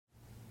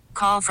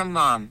Call from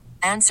mom.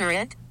 Answer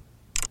it.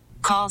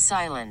 Call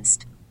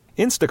silenced.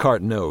 Instacart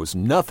knows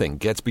nothing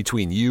gets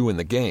between you and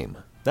the game.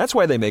 That's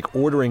why they make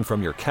ordering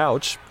from your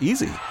couch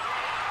easy.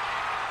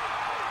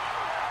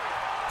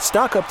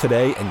 Stock up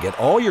today and get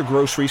all your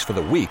groceries for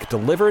the week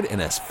delivered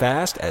in as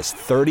fast as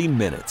 30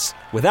 minutes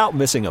without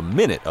missing a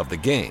minute of the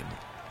game.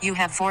 You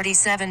have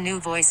 47 new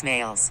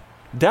voicemails.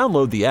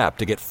 Download the app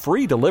to get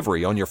free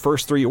delivery on your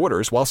first 3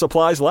 orders while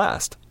supplies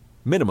last.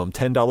 Minimum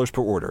 $10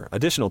 per order.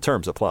 Additional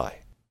terms apply.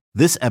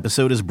 This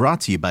episode is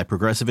brought to you by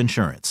Progressive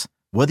Insurance.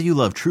 Whether you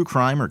love true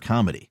crime or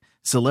comedy,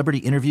 celebrity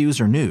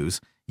interviews or news,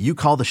 you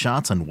call the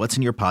shots on what's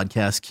in your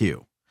podcast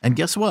queue. And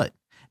guess what?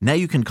 Now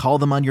you can call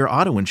them on your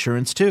auto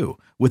insurance too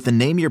with the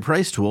Name Your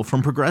Price tool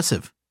from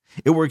Progressive.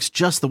 It works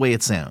just the way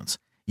it sounds.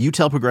 You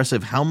tell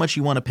Progressive how much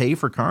you want to pay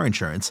for car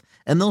insurance,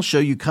 and they'll show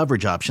you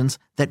coverage options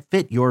that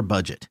fit your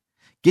budget.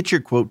 Get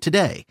your quote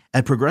today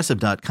at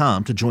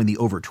Progressive.com to join the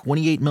over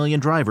 28 million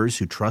drivers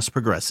who trust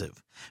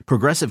Progressive.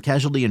 Progressive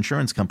Casualty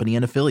Insurance Company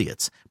and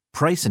Affiliates.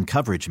 Price and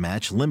coverage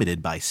match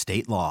limited by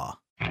state law.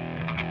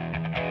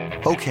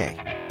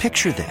 Okay,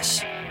 picture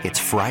this. It's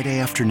Friday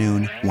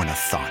afternoon when a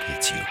thought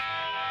hits you.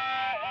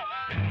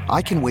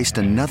 I can waste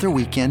another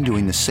weekend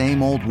doing the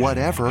same old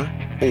whatever,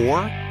 or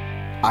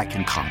I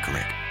can conquer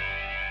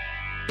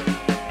it.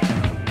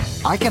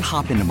 I can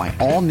hop into my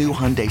all-new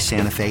Hyundai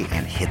Santa Fe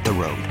and hit the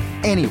road.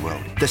 Any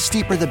road. The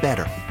steeper, the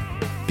better.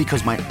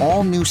 Because my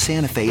all-new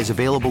Santa Fe is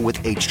available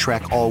with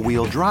H-Track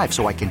all-wheel drive,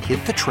 so I can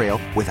hit the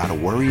trail without a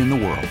worry in the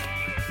world.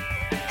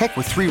 Heck,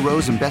 with 3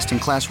 rows and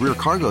best-in-class rear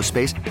cargo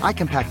space, I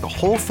can pack the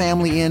whole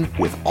family in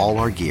with all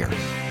our gear.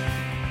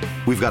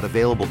 We've got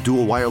available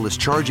dual wireless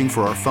charging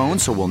for our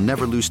phones, so we'll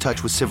never lose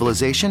touch with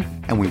civilization,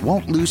 and we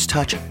won't lose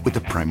touch with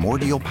the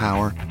primordial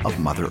power of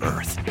Mother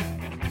Earth.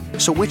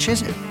 So which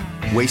is it?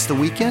 Waste the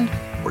weekend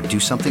or do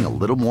something a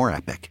little more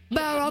epic?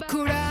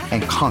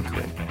 And conquer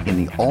it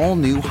in the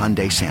all-new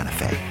Hyundai Santa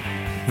Fe.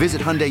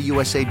 Visit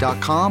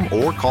HyundaiUSA.com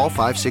or call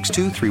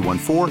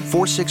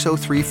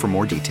 562-314-4603 for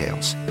more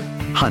details.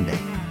 Hyundai,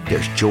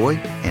 there's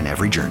joy in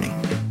every journey.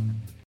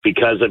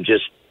 Because of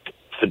just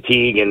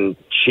fatigue and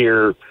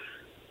sheer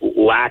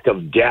lack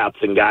of depth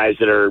and guys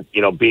that are,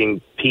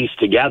 being pieced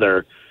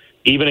together,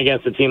 even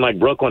against a team like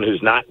Brooklyn,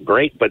 who's not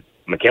great, but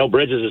Mikal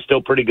Bridges is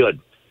still pretty good.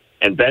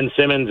 And Ben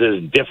Simmons,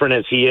 as different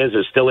as he is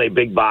still a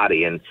big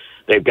body. And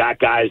they've got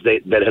guys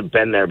that have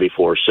been there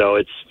before. So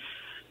it's,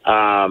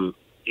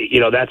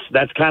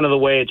 that's kind of the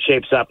way it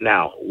shapes up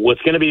now.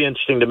 What's going to be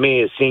interesting to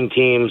me is seeing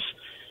teams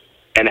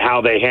and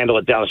how they handle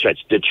it down the stretch.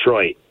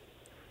 Detroit,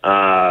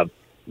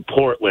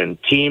 Portland,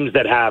 teams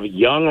that have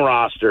young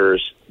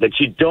rosters that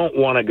you don't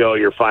want to go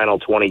your final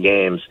 20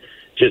 games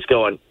just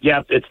going,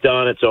 yep, it's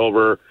done, it's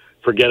over,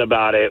 forget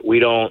about it. We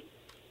don't,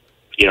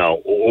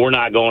 we're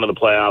not going to the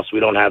playoffs. We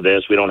don't have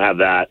this, we don't have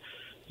that.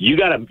 You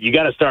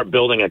gotta start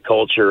building a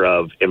culture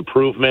of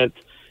improvement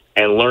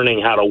and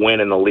learning how to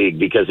win in the league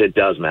because it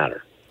does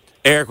matter.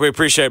 Eric, we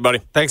appreciate it, buddy.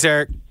 Thanks,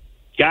 Eric.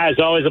 Guys,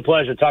 always a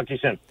pleasure. Talk to you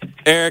soon.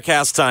 Eric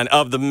Hasseltine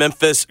of the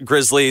Memphis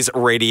Grizzlies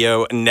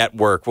Radio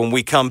Network. When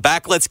we come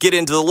back, let's get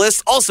into the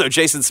list. Also,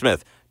 Jason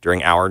Smith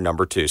during hour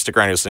number 2. Stick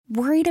around.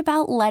 Worried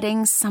about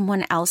letting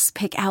someone else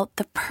pick out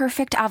the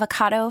perfect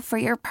avocado for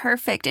your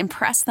perfect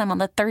impress them on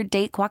the third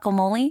date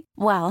guacamole?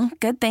 Well,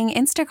 good thing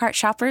Instacart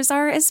shoppers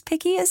are as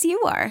picky as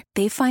you are.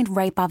 They find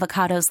ripe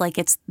avocados like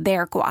it's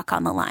their guac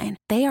on the line.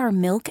 They are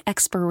milk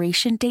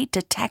expiration date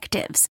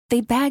detectives.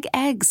 They bag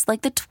eggs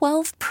like the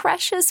 12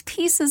 precious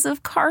pieces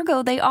of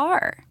cargo they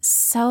are.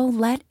 So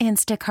let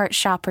Instacart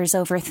shoppers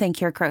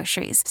overthink your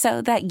groceries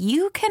so that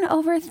you can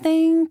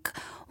overthink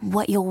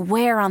what you'll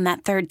wear on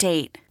that third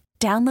date.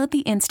 Download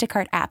the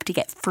Instacart app to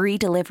get free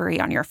delivery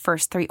on your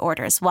first 3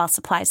 orders while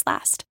supplies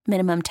last.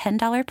 Minimum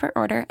 $10 per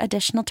order.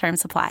 Additional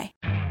terms apply.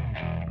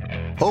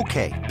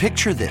 Okay,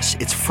 picture this.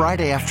 It's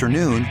Friday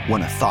afternoon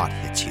when a thought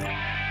hits you.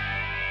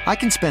 I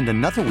can spend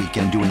another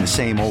weekend doing the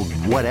same old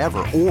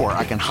whatever, or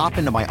I can hop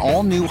into my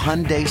all-new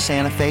Hyundai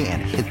Santa Fe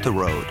and hit the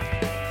road.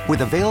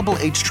 With available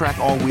H-Track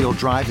all-wheel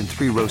drive and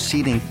 3-row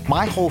seating,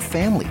 my whole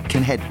family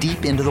can head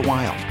deep into the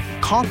wild.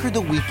 Conquer the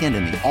weekend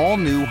in the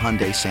all-new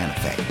Hyundai Santa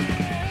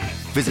Fe.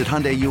 Visit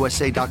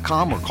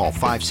HyundaiUSA.com or call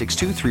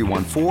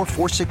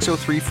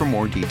 562-314-4603 for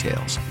more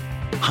details.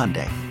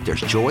 Hyundai,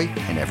 there's joy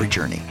in every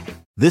journey.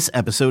 This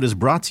episode is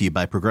brought to you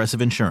by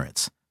Progressive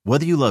Insurance.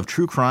 Whether you love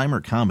true crime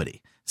or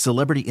comedy,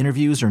 celebrity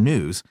interviews or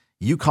news,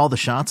 you call the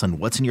shots on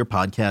what's in your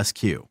podcast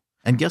queue.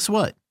 And guess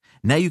what?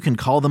 Now you can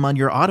call them on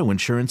your auto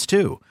insurance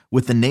too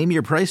with the Name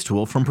Your Price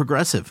tool from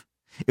Progressive.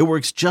 It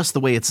works just the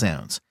way it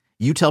sounds.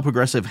 You tell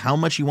Progressive how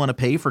much you want to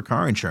pay for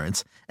car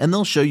insurance, and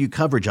they'll show you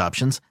coverage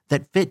options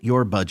that fit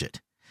your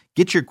budget.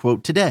 Get your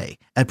quote today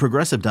at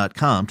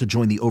Progressive.com to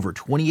join the over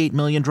 28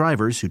 million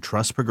drivers who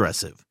trust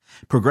Progressive.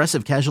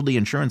 Progressive Casualty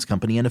Insurance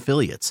Company and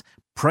Affiliates.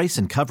 Price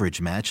and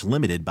coverage match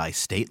limited by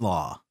state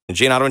law.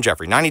 Gianotto and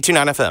Jeffrey,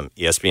 92.9 FM,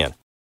 ESPN.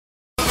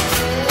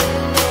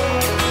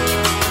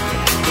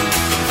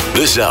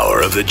 This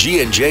hour of the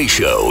G&J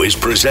Show is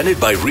presented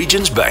by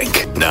Regions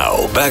Bank.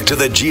 Now, back to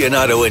the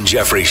Giannato and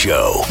Jeffrey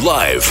Show,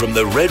 live from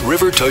the Red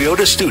River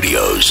Toyota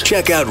Studios.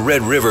 Check out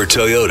Red River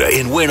Toyota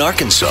in Wynn,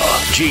 Arkansas.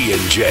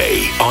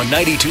 G&J on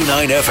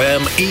 92.9 FM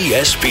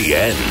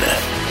ESPN.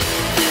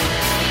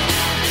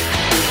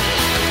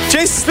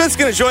 Jason Smith's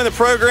going to join the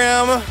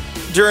program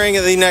during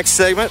the next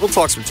segment. We'll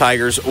talk some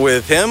Tigers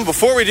with him.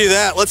 Before we do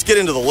that, let's get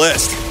into the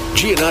list.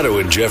 Giannato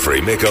and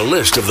Jeffrey make a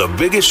list of the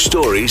biggest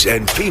stories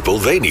and people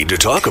they need to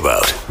talk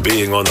about.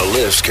 Being on the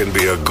list can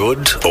be a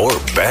good or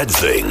bad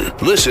thing.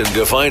 Listen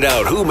to find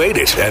out who made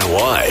it and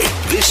why.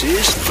 This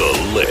is The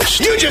List.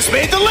 You just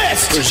made the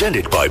list!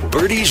 Presented by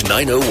Birdies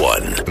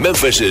 901,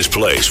 Memphis's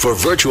place for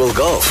virtual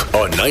golf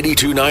on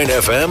 92.9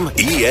 FM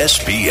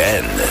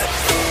ESPN.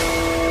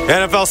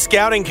 NFL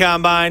Scouting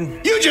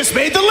Combine. You just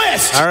made the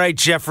list! All right,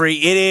 Jeffrey,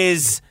 it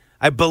is,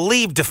 I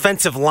believe,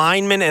 Defensive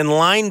Lineman and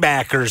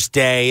Linebackers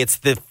Day. It's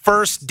the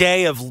first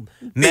day of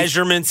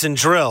measurements and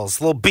drills.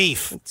 A little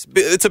beef.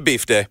 It's a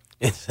beef day.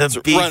 It's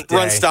a beef day.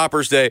 Run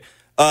Stoppers Day.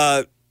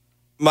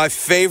 My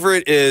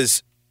favorite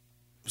is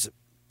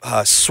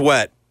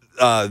Sweat,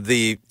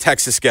 the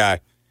Texas guy.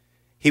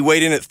 He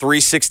weighed in at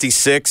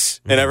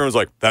 366, and everyone's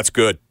like, that's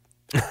good.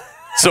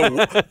 So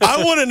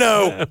I want to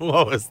know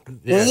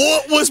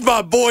what was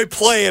my boy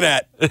playing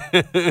at?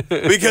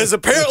 Because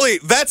apparently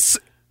that's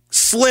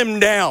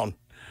slimmed down.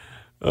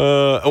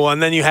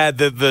 And then you had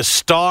the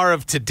star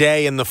of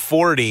today in the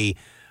 40,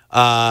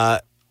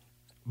 Byron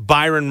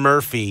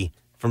Murphy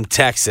from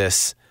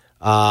Texas.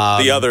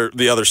 The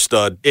other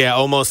stud. Yeah,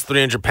 almost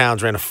 300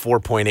 pounds, ran a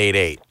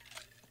 4.88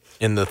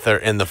 in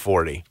the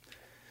 40.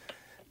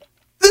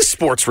 This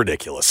sport's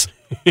ridiculous.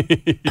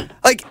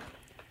 Like,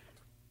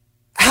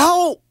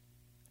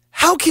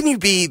 how can you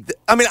be?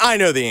 I mean, I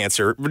know the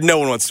answer, but no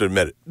one wants to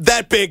admit it.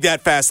 That big,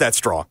 that fast, that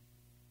strong.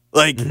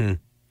 Like,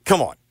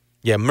 come on.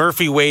 Yeah,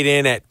 Murphy weighed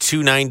in at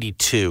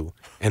 292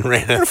 and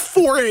ran a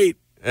 4.8.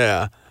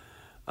 Yeah.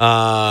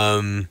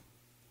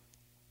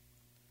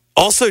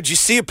 Also, did you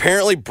see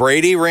apparently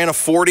Brady ran a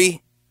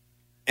 40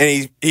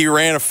 and he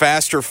ran a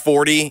faster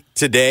 40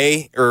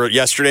 today or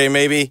yesterday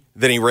maybe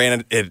than he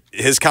ran at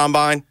his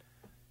combine?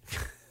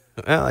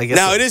 Well, I guess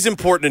now, it is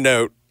important to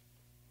note,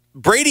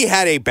 Brady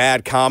had a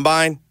bad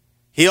combine.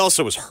 He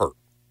also was hurt.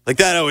 Like,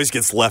 that always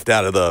gets left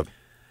out of the...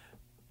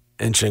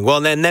 Interesting.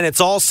 Well, then it's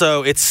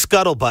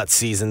scuttlebutt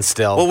season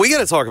still. Well, we got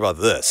to talk about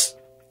this.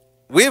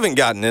 We haven't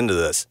gotten into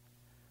this.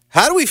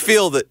 How do we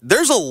feel that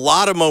there's a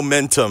lot of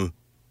momentum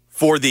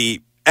for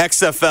the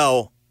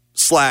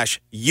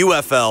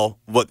XFL/UFL,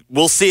 what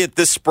we'll see it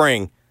this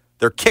spring,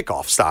 their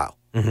kickoff style.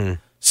 Mm-hmm.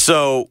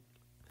 So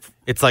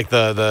it's like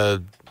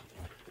the.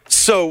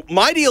 So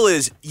my deal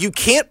is you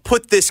can't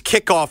put this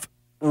kickoff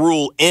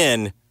rule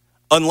in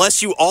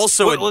unless you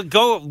also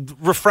go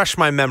refresh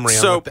my memory.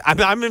 So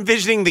I'm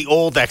envisioning the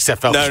old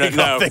XFL.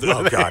 No. Thing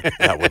Oh God,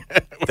 that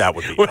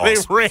would be where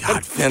awesome. They ran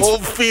God, full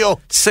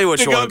field. Say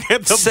what you want.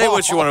 Say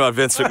what you want about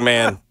Vince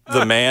McMahon,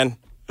 the man.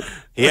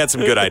 He had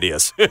some good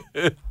ideas.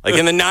 Like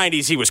in the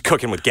 90s, he was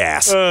cooking with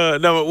gas. No,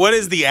 but what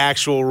is the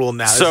actual rule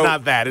now? So it's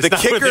not that. It's the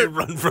not kicker, where they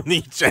run from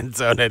the end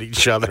zone at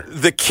each other.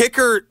 The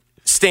kicker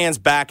stands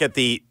back at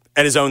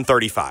his own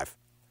 35.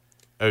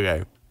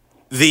 Okay.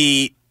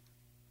 The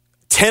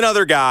 10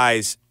 other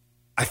guys,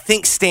 I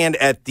think, stand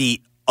at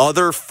the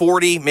other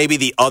 40, maybe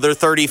the other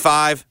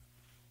 35.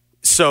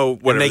 So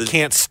whatever. And they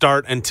can't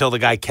start until the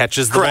guy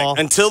catches the correct, ball?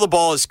 until the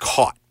ball is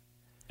caught.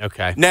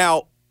 Okay.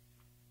 Now,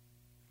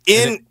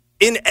 in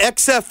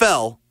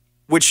XFL,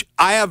 which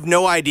I have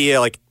no idea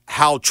like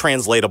how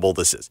translatable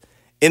this is.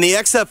 In the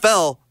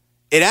XFL,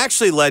 it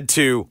actually led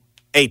to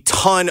a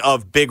ton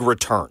of big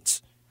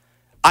returns.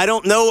 I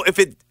don't know if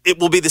it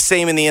will be the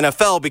same in the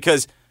NFL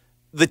because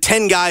the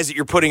 10 guys that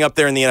you're putting up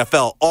there in the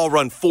NFL all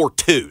run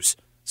 4.2s.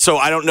 So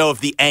I don't know if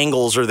the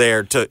angles are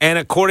there to... And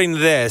according to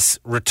this,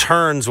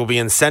 returns will be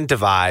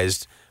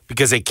incentivized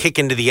because a kick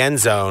into the end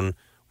zone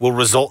will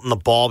result in the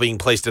ball being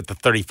placed at the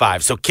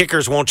 35. So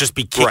kickers won't just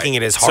be kicking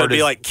it as hard. So it'd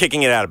be like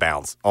kicking it out of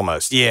bounds,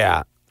 almost.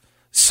 Yeah.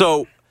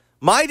 So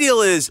my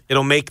deal is...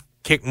 It'll make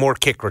more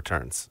kick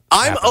returns.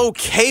 I'm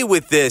okay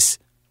with this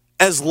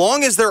as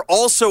long as they're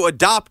also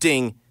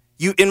adopting...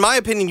 In my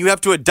opinion, you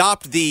have to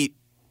adopt the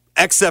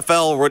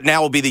XFL, or what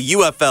now will be the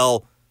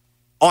UFL,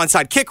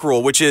 onside kick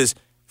rule, which is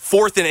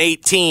 4th and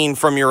 18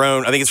 from your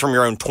own, I think it's from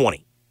your own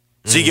 20.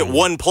 So you get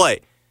one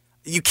play.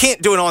 You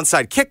can't do an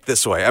onside kick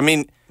this way. I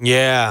mean...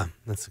 Yeah,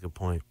 that's a good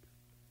point.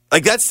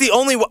 Like, that's the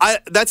only...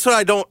 that's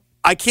what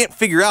I can't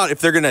figure out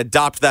if they're going to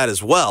adopt that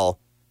as well.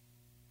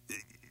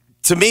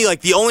 To me, like,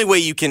 the only way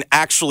you can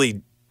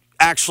actually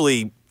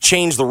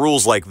change the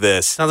rules like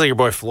this... Sounds like your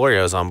boy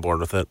Florio's on board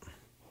with it.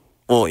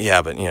 Well,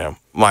 yeah, but,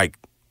 Mike,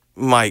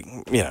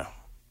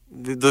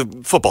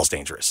 the football's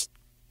dangerous.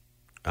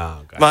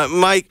 Oh, God.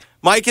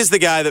 Mike is the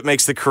guy that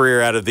makes the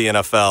career out of the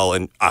NFL,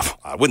 and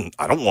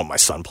I don't want my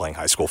son playing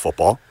high school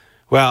football.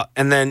 Well,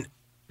 and then,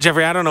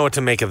 Jeffrey, I don't know what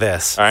to make of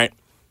this. All right.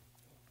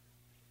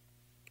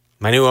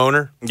 My new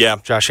owner, yeah,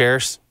 Josh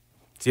Harris.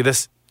 See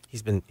this?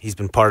 He's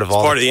been part of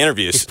part of the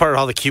interviews. He's part of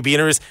all the QB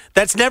interviews.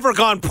 That's never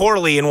gone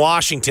poorly in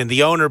Washington.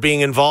 The owner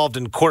being involved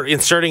in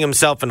inserting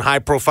himself in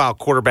high-profile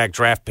quarterback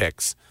draft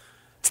picks.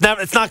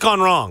 It's not gone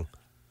wrong.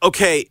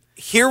 Okay,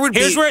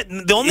 here's where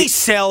the only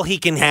sell he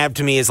can have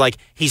to me is like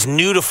he's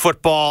new to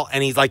football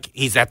and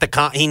he's at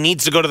the he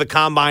needs to go to the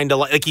combine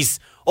to he's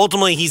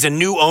a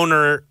new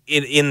owner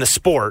in the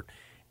sport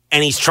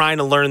and he's trying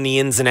to learn the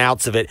ins and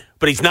outs of it,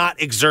 but he's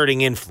not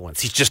exerting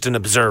influence. He's just an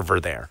observer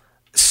there.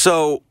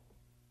 So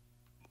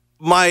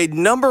my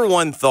number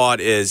one thought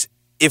is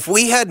if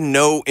we had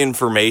no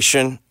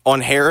information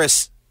on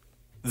Harris,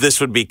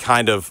 this would be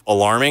kind of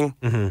alarming.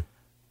 Mm-hmm.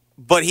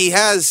 But he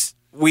has.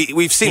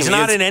 We've seen he's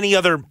not in any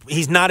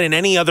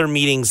other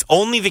meetings.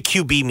 Only the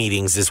QB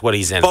meetings is what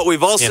he's in. But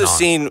we've also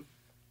seen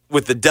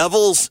with the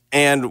Devils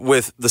and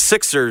with the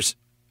Sixers,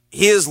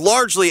 he is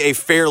largely a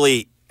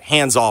fairly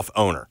hands-off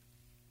owner.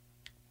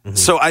 Mm-hmm.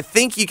 So I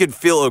think you could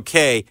feel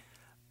okay.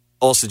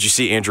 Also, did you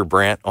see Andrew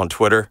Brandt on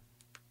Twitter?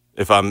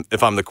 If I'm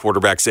the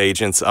quarterback's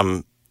agents,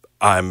 I'm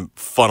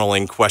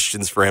funneling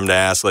questions for him to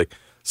ask. Like,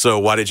 so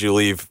why did you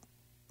leave?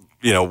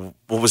 What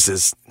was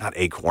his? Not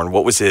Acorn.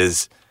 What was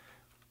his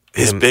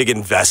big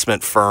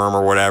investment firm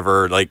or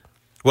whatever?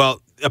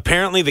 Well,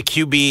 apparently the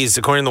QBs,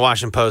 according to the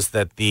Washington Post,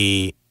 that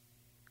the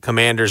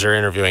Commanders are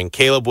interviewing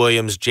Caleb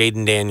Williams,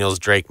 Jaden Daniels,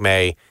 Drake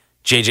May,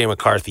 J.J.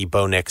 McCarthy,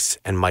 Bo Nix,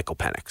 and Michael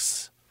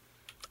Penix.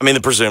 I mean,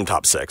 the presumed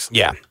top 6.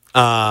 Yeah.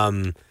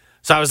 So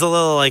I was a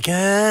little like,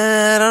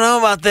 I don't know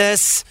about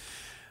this.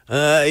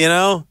 I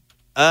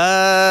had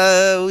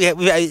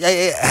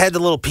a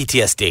little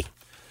PTSD.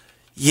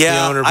 Yeah.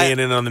 The owner being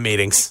in on the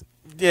meetings.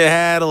 Yeah,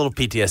 had a little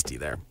PTSD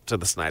there to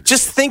the Snyder.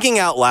 Just thinking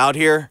out loud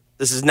here.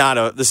 This is not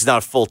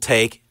a full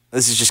take.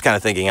 This is just kind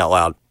of thinking out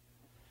loud.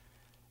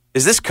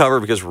 Is this covered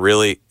because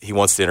really he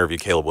wants to interview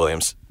Caleb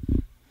Williams?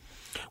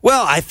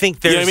 Well, I think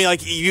there's. You know what I mean?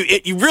 Like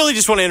you really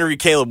just want to interview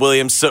Caleb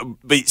Williams, so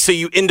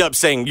you end up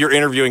saying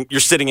you're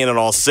sitting in on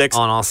all 6.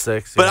 On all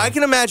 6. But I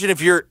can imagine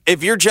if you're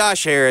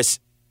Josh Harris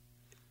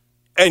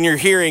and you're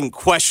hearing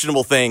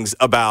questionable things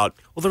about.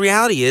 Well, the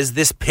reality is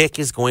this pick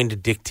is going to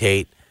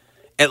dictate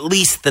at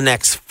least the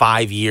next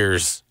 5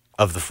 years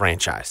of the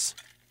franchise.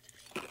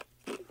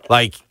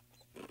 Like,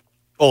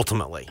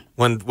 ultimately,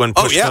 when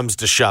push comes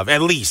to shove,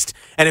 at least.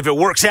 And if it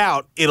works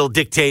out, it'll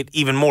dictate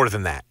even more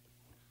than that.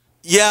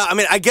 Yeah, I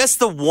mean, I guess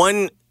the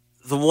one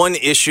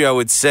issue I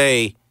would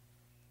say,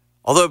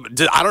 although,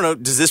 I don't know,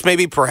 does this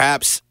maybe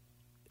perhaps,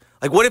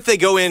 like what if they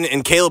go in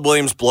and Caleb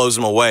Williams blows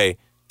them away?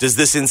 Does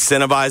this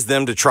incentivize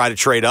them to try to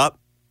trade up?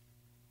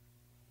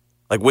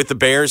 Like with the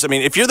Bears? I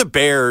mean, if you're the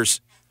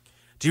Bears.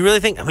 Do you really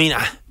think,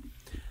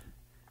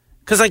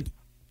 because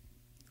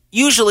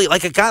usually,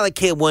 like a guy like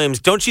Caleb Williams,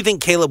 don't you think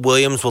Caleb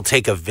Williams will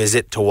take a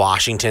visit to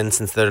Washington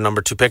since they're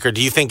number 2 pick? Or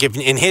do you think if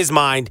in his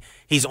mind,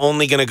 he's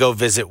only going to go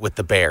visit with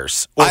the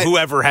Bears or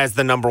whoever has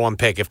the number 1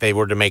 pick if they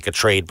were to make a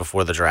trade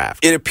before the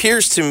draft? It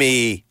appears to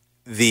me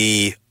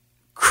the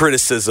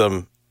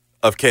criticism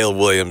of Caleb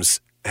Williams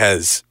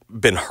has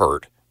been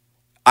heard.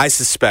 I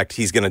suspect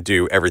he's going to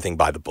do everything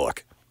by the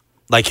book.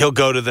 Like he'll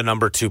go to the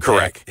number 2 pick.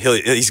 Correct.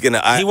 He's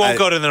gonna. He won't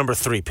go to the number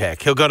 3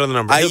 pick. He'll go to the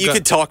number. You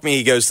could talk me.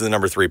 He goes to the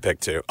number 3 pick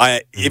too.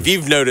 If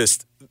you've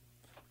noticed,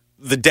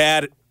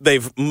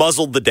 they've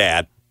muzzled the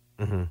dad,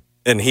 and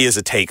he is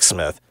a take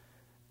Smith,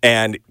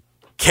 and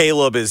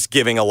Caleb is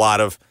giving a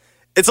lot of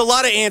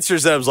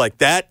answers that I was like,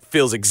 that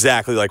feels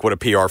exactly like what a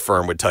PR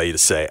firm would tell you to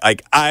say.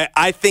 Like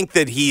I think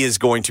that he is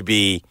going to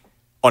be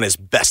on his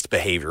best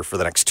behavior for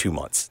the next 2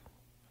 months.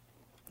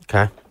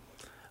 Okay.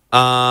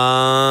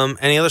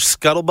 Any other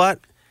scuttlebutt?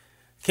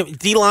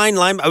 D-line,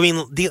 line. I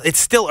mean, it's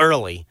still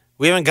early.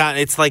 We haven't gotten.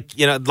 It's like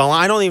the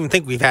line. I don't even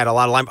think we've had a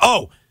lot of line.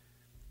 Oh,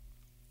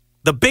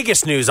 the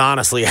biggest news,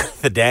 honestly,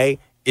 of the day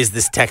is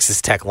this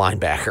Texas Tech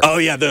linebacker. Oh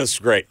yeah, that's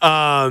great.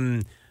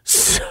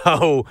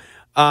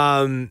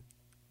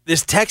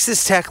 This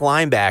Texas Tech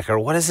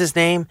linebacker. What is his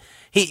name?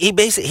 He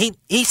basically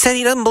he said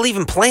he doesn't believe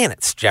in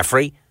planets.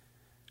 Jeffrey,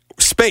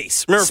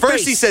 space. Remember,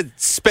 first he said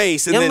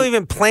space, and he doesn't believe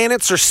in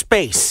planets or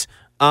space.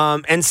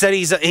 And said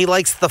he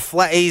likes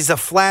he's a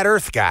flat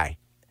Earth guy.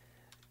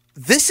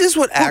 This is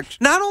what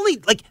not only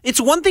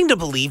it's one thing to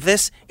believe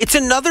this, it's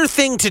another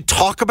thing to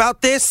talk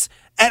about this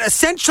at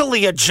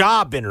essentially a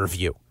job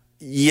interview.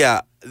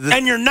 Yeah,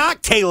 and you're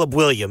not Caleb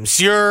Williams.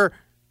 You're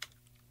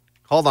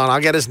hold on,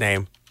 I'll get his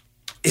name.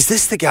 Is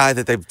this the guy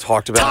that they've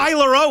talked about?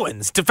 Tyler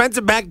Owens,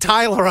 defensive back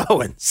Tyler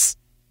Owens.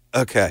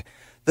 Okay,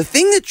 the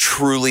thing that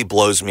truly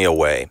blows me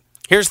away.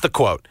 Here's the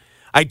quote: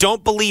 "I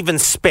don't believe in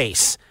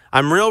space.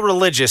 I'm real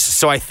religious,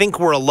 so I think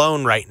we're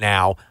alone right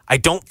now. I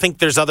don't think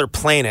there's other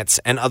planets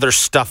and other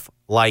stuff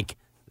like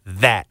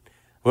that."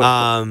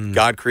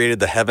 God created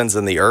the heavens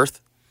and the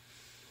earth?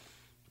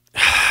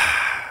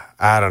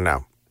 I don't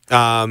know.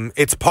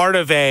 It's part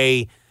of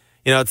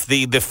it's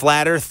the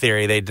flat earth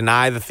theory. They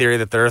deny the theory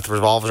that the earth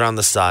revolves around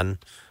the sun.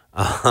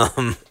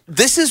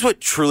 This is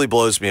what truly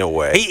blows me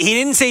away. He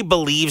didn't say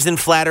believes in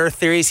flat earth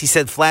theories. He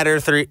said flat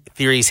earth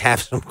theories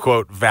have some,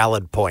 quote,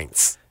 valid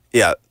points.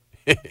 Yeah.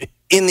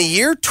 In the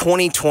year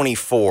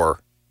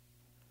 2024,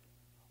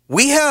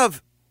 we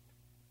have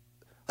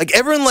like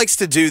everyone likes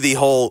to do the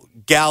whole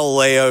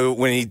Galileo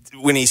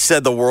when he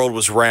said the world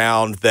was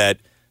round, that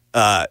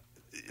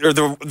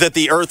that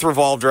the Earth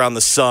revolved around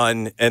the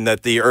sun and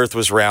that the Earth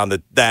was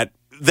round. That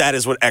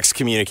is what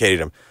excommunicated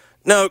him.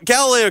 No,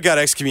 Galileo got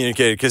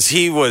excommunicated because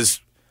he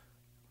was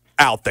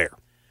out there.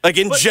 Like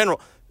in general,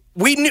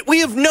 we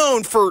have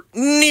known for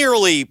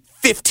nearly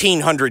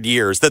 1,500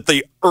 years that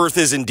the Earth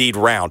is indeed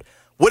round.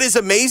 What is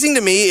amazing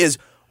to me is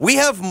we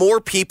have more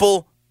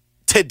people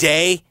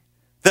today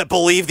that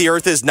believe the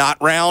Earth is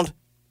not round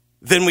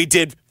than we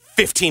did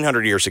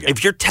 1,500 years ago.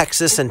 If you're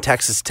Texas and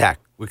Texas Tech,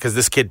 because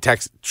this kid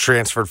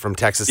transferred from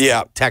Texas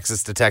to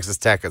Texas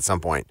Tech at some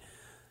point,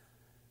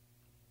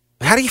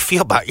 how do you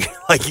feel about you?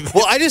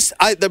 Well,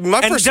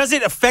 does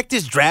it affect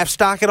his draft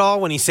stock at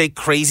all when you say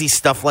crazy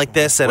stuff like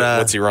this?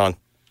 What's he wrong?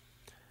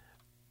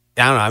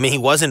 I don't know. I mean, he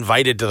was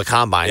invited to the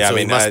combine, so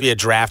he must be a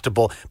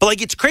draftable. But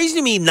it's crazy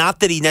to me, not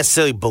that he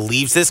necessarily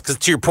believes this, because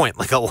to your point,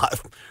 a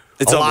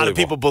lot of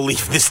people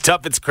believe this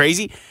stuff. It's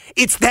crazy.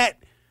 It's that.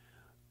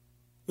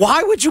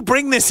 Why would you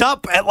bring this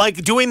up at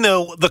doing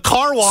the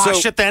car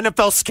wash at the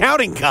NFL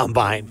scouting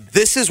combine?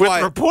 This is with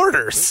why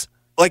reporters.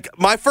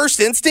 My first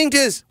instinct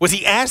is, was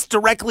he asked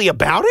directly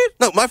about it?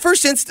 No, my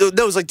first instinct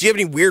was do you have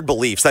any weird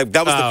beliefs? That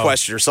was the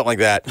question or something like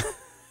that.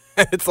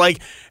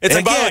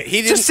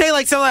 He just say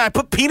something like, I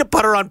put peanut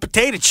butter on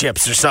potato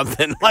chips or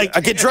something. I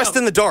get dressed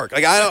in the dark.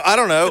 I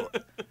don't know.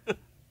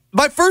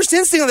 My first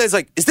instinct on that is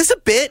is this a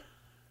bit?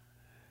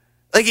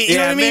 You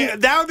know what I mean?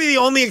 That would be the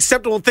only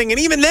acceptable thing, and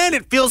even then,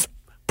 it feels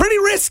pretty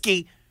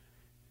risky.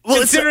 Well,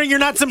 considering you're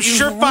not some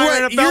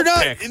surefire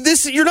NFL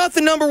pick. You're not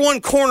the number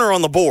one corner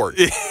on the board.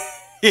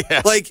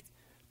 Yeah.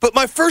 But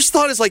my first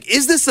thought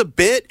is this a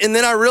bit? And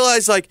then I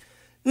realized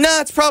nah,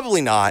 it's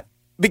probably not,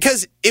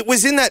 because it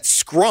was in that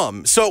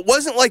scrum. So it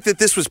wasn't like that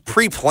this was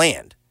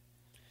pre-planned.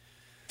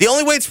 The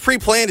only way it's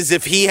pre-planned is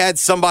if he had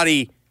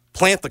somebody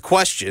plant the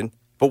question.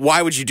 But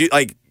why would you do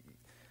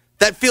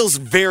that? Feels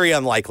very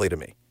unlikely to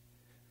me.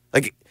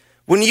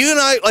 When you and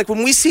I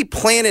when we see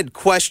planted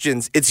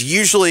questions, it's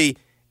usually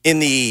in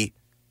the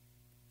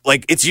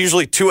it's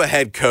usually to a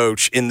head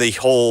coach in the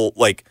whole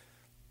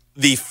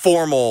the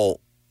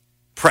formal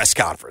press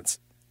conference,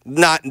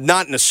 not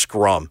in a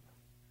scrum.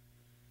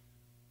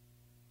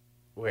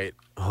 Wait,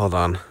 hold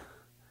on.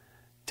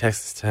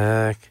 Texas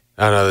Tech.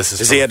 Oh no, this is.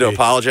 Does he had to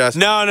apologize?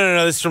 No.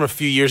 This is from a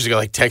few years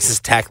ago.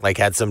 Texas Tech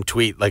had some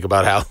tweet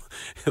about how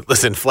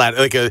listen, flat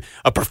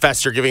a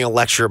professor giving a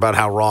lecture about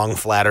how wrong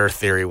flat Earth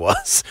theory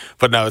was.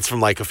 But no, it's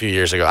from a few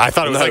years ago. I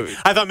thought it was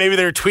I thought maybe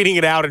they were tweeting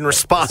it out in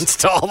response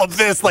to all of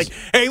this.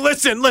 Hey,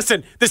 listen,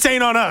 this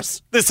ain't on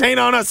us. This ain't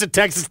on us at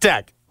Texas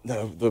Tech.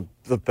 No,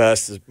 the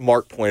best is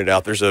Mark pointed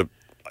out. There's on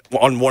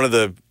one of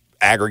the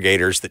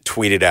aggregators that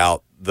tweeted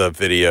out the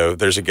video.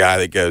 There's a guy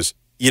that goes,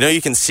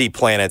 you can see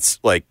planets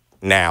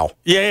now.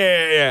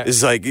 Yeah.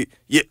 It's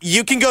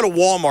you can go to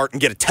Walmart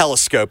and get a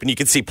telescope and you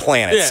can see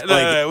planets.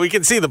 Yeah, we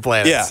can see the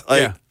planets.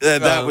 Yeah,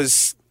 that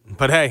was.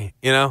 But hey,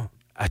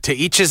 to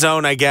each his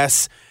own, I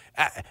guess.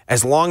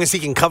 As long as he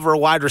can cover a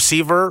wide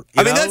receiver,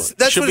 that's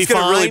what it's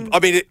going to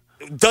really.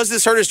 Does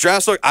this hurt his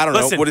draft stock? I don't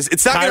know. What is?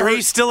 It's not going to hurt.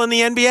 Kyrie's still in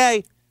the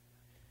NBA.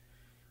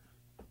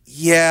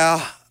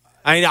 Yeah.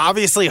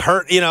 Obviously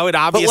hurt. It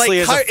obviously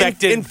has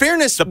affected. In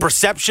fairness, the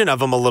perception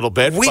of him a little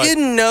bit. We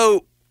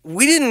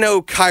didn't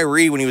know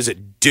Kyrie when he was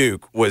at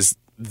Duke was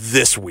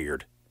this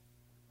weird.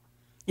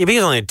 Yeah, but he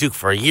was only at Duke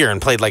for a year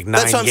and played 9 games.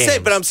 That's what I'm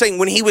saying. But I'm saying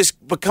when he was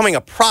becoming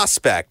a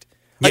prospect,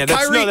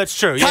 that's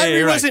true.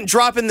 Kyrie wasn't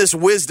dropping this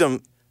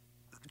wisdom.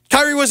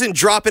 Kyrie wasn't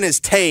dropping his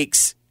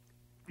takes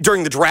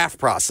during the draft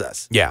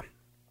process. Yeah.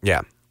 No,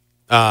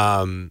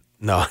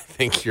 I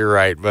think you're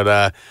right.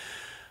 But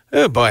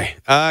oh boy,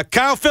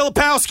 Kyle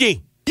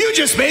Filipowski, you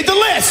just made the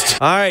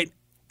list. All right,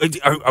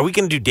 are we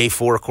going to do day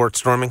 4 of court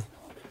storming?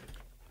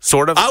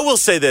 Sort of. I will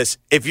say this: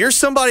 if you're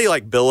somebody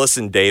like Billis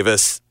and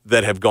Davis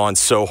that have gone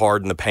so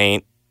hard in the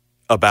paint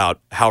about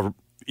how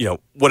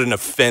what an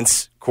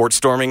offense court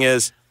storming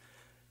is,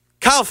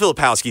 Kyle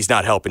Filipowski's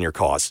not helping your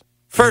cause.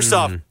 First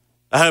off,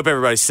 I hope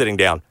everybody's sitting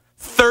down.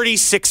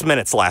 36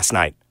 minutes last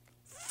night.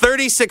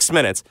 36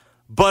 minutes.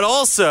 But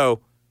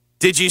also,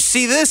 did you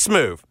see this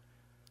move?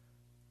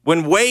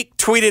 When Wake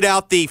tweeted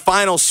out the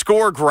final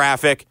score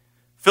graphic,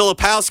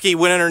 Filipowski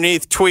went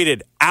underneath,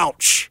 tweeted,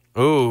 "Ouch."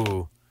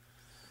 Ooh.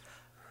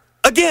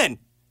 Again,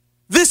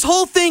 this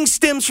whole thing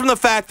stems from the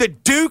fact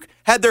that Duke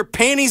had their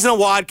panties in a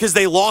wad because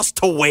they lost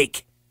to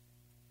Wake.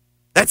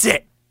 That's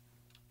it.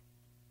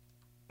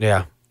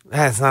 Yeah.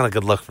 That's not a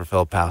good look for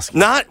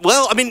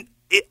Filipowski.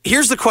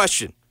 Here's the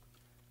question.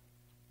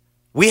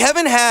 We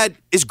haven't had,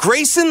 is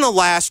Grayson the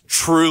last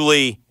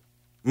truly,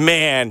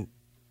 man,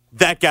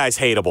 that guy's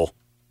hateable.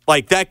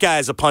 That guy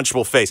has a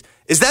punchable face.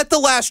 Is that the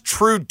last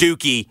true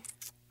Dookie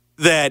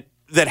that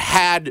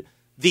had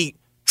the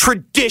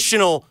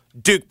traditional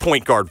Duke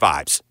point guard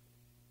vibes?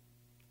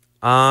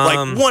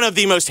 One of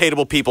the most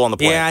hateable people on the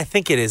planet. Yeah, I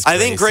think it is. I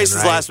think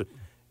Grayson's last one.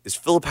 Is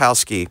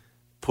Filipowski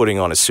putting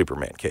on a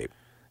Superman cape?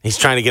 He's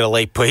trying to get a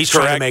late put. He's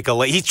trying to make a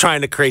late. He's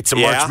trying to create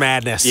some March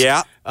Madness.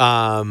 Yeah.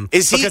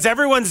 Because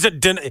everyone's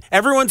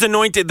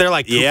anointed. They're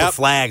like, Cooper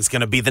Flagg's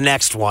going to be the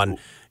next one.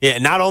 Yeah.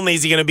 Not only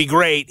is he going to be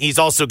great, he's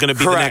also going to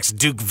be the next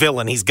Duke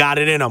villain. He's got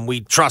it in him. We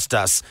trust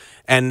us.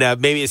 And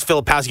maybe it's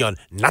Filipowski going,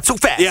 not so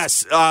fast.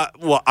 Yes.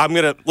 Well, I'm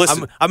going to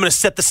listen. I'm going to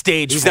set the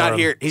stage. He's not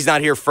here. He's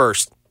not here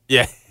first.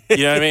 Yeah. You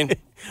know what I mean?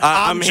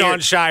 I'm John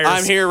Shires.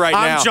 I'm here now.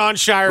 I'm John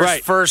Shires'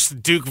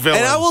 first Duke villain.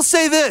 And I will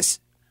say this.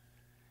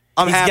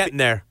 I'm He's happy. getting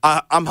there.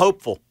 I'm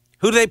hopeful.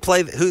 Who do they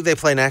play? Who do they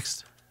play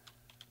next?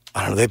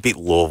 I don't know. They beat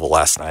Louisville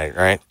last night,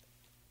 right?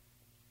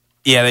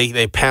 Yeah,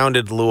 they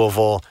pounded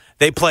Louisville.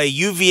 They play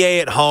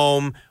UVA at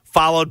home,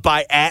 followed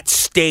by at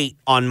State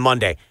on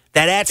Monday.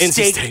 That at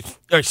NC State.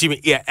 Or excuse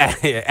me. Yeah, at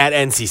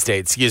NC State.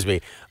 Excuse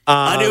me.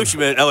 I knew what you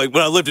meant. Like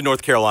when I lived in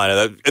North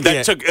Carolina,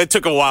 it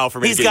took a while for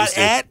me. He's to get used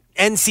got at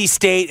NC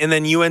State and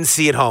then UNC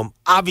at home.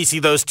 Obviously,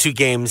 those two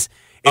games.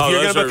 If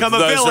you're going to become a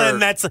villain,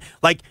 that's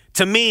like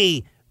to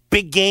me.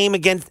 Big game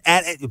against,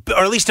 or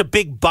at least a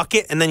big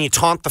bucket, and then you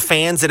taunt the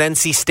fans at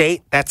NC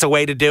State. That's a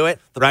way to do it,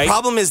 right? The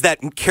problem is that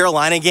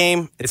Carolina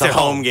game, it's a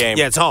home game.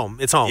 Yeah, it's home.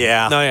 It's home.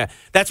 Yeah. No, yeah.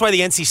 That's why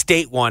the NC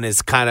State one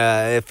is kind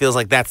of, it feels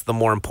like that's the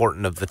more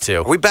important of the two.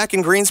 Are we back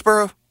in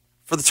Greensboro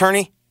for the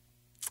tourney?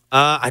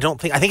 I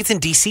think it's in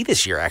D.C.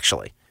 this year,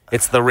 actually.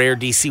 It's the rare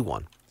D.C.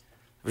 one.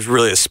 It was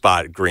really a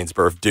spot at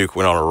Greensboro if Duke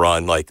went on a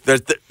run. Like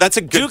that's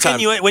a good Duke time.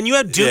 When you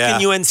have Duke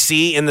and UNC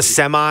in the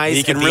semis,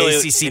 you can at the really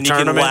ACC tournament,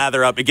 you can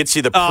lather up. It gets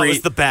you the pre, it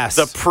was the best,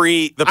 the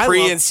pre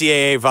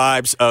NCAA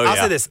vibes. I'll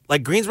say this: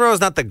 like Greensboro is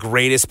not the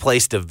greatest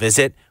place to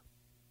visit,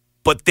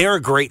 but they're a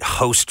great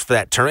host for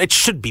that tournament. It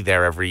should be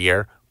there every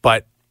year,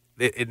 but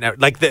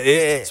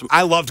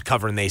I loved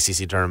covering the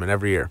ACC tournament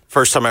every year.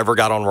 First time I ever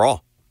got on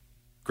Raw.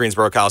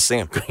 Greensboro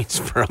Coliseum.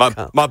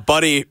 My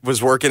buddy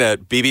was working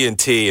at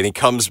BB&T, and he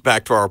comes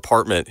back to our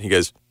apartment. He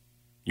goes,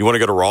 "You want to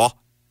go to Raw?"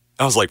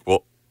 I was like,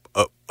 "Well,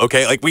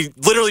 okay." Like we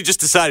literally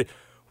just decided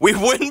we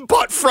went and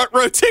bought front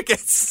row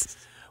tickets.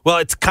 Well,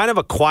 it's kind of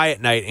a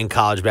quiet night in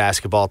college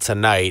basketball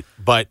tonight,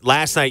 but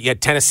last night you had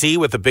Tennessee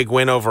with a big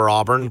win over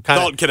Auburn.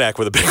 Dalton Knecht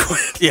with a big win.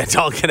 Yeah,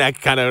 Dalton Knecht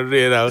kind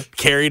of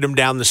carried him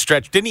down the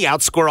stretch. Didn't he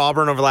outscore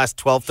Auburn over the last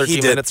 12,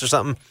 13 minutes or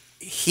something?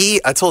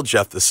 I told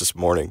Jeff this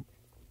morning.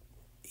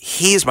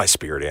 He is my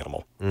spirit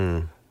animal.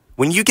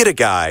 When you get a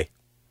guy,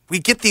 we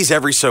get these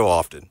every so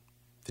often,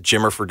 the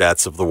Jimmer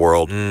Fredetts of the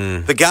world,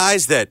 the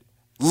guys that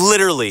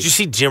literally. Did you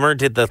see Jimmer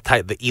did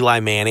the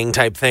Eli Manning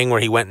type thing where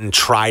he went and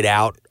tried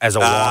out as a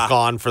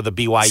walk-on for the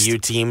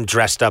BYU team,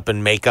 dressed up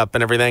in makeup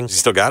and everything? He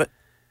still got it?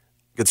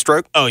 Good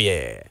stroke? Oh,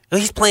 yeah.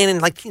 Well, he's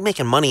playing he's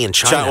making money in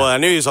China. Well, I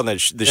knew he was on the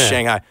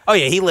Shanghai. Oh,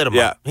 yeah, he lit him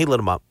up. He lit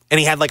him up. And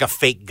he had like a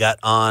fake gut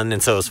on,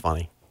 and so it was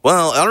funny.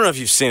 Well, I don't know if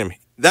you've seen him.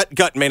 That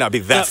gut may not be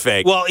that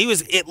fake. Well,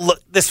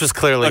 this was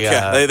clearly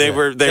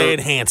they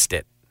enhanced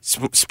it.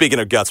 Speaking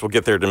of guts, we'll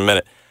get there in a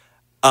minute.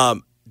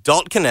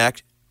 Dalton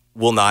Knecht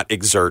will not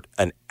exert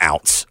an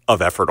ounce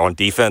of effort on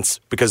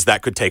defense because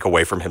that could take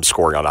away from him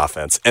scoring on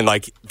offense. And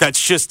that's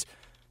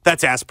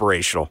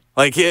aspirational.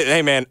 Like,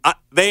 hey man,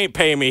 they ain't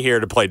paying me here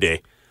to play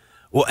D.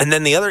 Well, and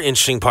then the other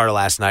interesting part of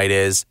last night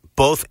is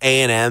both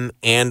A&M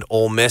and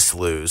Ole Miss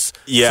lose.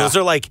 Yeah,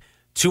 so those are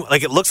two.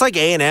 It looks like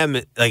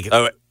A&M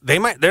they're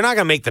not going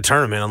to make the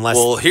tournament unless.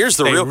 Well, here's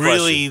the real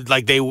question.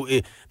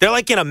 They're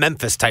like in a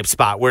Memphis type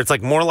spot where it's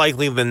more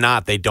likely than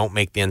not they don't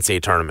make the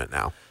NCAA tournament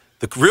now.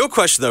 The real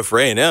question though for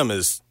A&M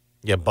is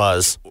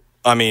Buzz.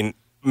 I mean,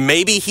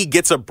 maybe he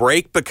gets a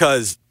break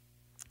because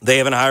they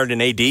haven't hired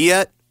an AD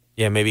yet.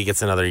 Yeah, maybe he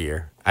gets another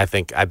year. I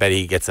bet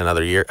he gets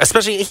another year.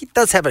 Especially he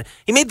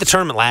made the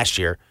tournament last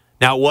year.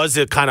 Now it was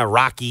a kind of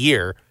rocky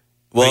year.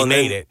 Well, he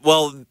made it.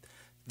 Well,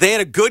 they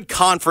had a good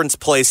conference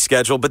play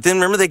schedule, but then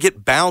remember they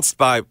get bounced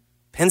by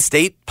Penn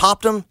State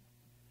popped them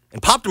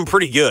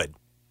pretty good.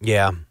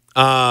 Yeah.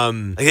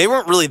 They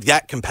weren't really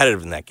that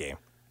competitive in that game.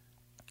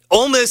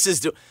 Ole Miss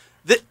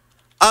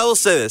I will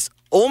say this.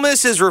 Ole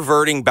Miss is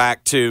reverting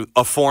back to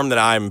a form that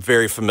I'm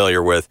very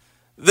familiar with.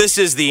 This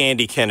is the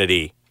Andy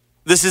Kennedy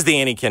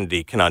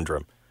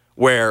conundrum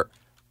where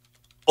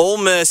Ole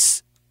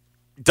Miss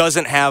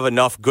doesn't have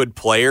enough good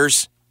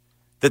players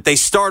that they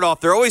start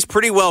off, they're always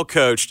pretty well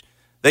coached.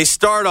 They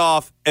start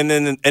off, and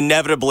then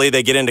inevitably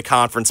they get into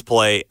conference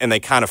play, and they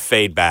kind of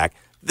fade back.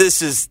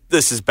 This is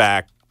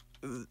back.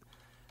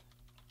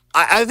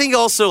 I think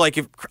also, I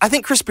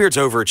think Chris Beard's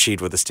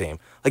overachieved with this team.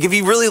 If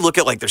you really look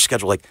at their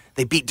schedule,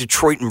 they beat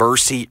Detroit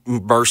Mercy,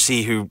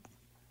 who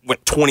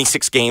went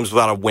 26 games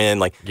without a win.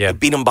 They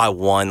beat them by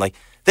 1.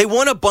 They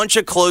won a bunch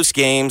of close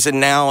games, and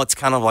now it's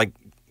kind of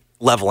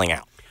leveling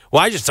out.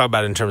 Well, I just talk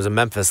about it in terms of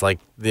Memphis,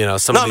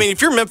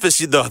 if you're Memphis,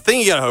 the thing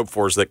you got to hope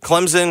for is that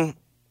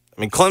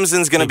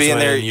Clemson's going to be in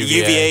there.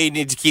 UVA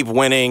needs to keep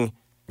winning.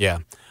 Yeah.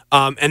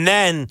 And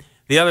then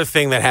the other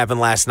thing that happened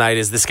last night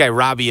is this guy,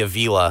 Robbie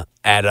Avila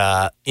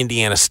at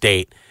Indiana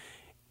State.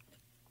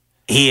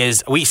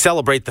 We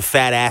celebrate the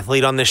fat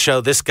athlete on this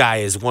show. This guy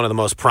is one of the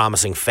most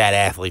promising fat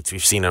athletes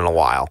we've seen in a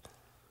while.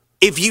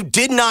 If you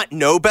did not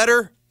know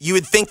better, you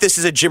would think this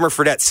is a Jimmer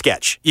Fredette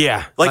sketch.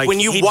 Yeah. Like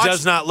when you watch,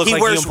 does not look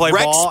like he can play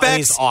ball, and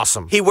he's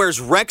awesome. He wears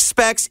rec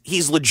specs.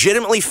 He's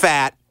legitimately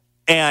fat,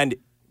 and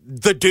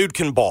the dude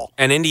can ball.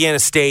 And Indiana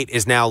State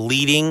is now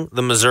leading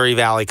the Missouri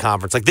Valley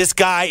Conference. Like this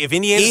guy, if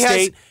Indiana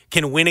State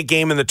can win a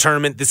game in the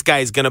tournament, this guy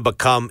is going to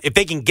become, if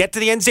they can get to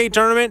the NCAA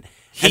tournament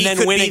and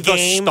then win a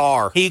game,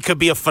 star. He could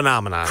be a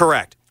phenomenon.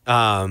 Correct.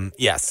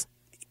 Yes.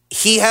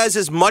 He has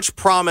as much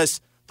promise.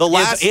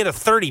 He had a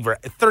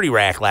 30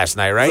 rack last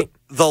night, right?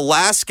 The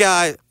last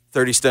guy,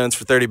 30 stones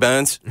for 30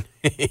 bones.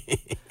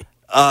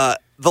 The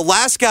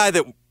last guy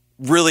that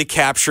really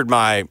captured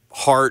my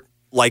heart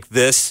like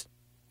this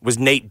was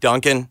Nate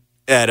Duncan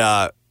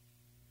at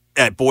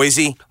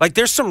Boise. Like,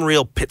 there's some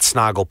real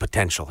Pitsnoggle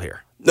potential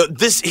here. No,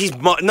 he's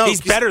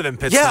better than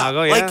Pitsnoggle. Yeah,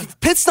 like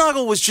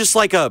Pitsnoggle was just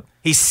like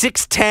he's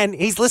 6'10".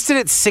 He's listed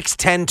at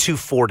 6'10",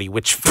 240,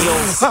 which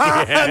feels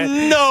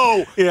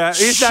no. Yeah,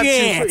 he's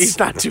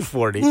not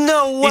 240.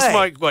 No way. He's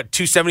like what,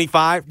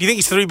 275? Do you think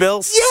he's 3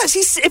 bills?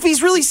 Yes, if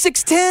he's really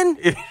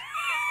 6'10".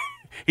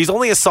 He's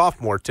only a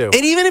sophomore too.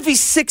 And even if he's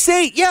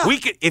 6'8", yeah. We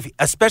could,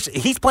 especially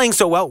he's playing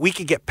so well, we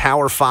could get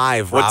Power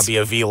 5 Robbie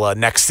Avila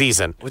next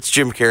season. What's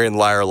Jim Carrey in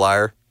Liar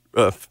Liar?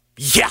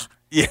 Yeah.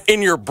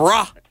 In your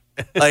bra.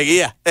 Like,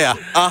 yeah.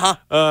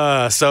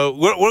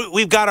 So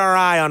we've got our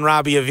eye on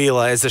Robbie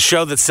Avila as a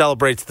show that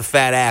celebrates the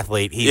fat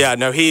athlete.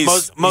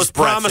 He's most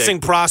promising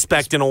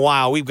prospect in a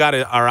while. We've got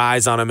our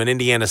eyes on him, and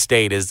Indiana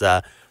State is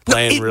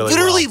playing really well. It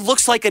literally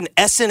looks like an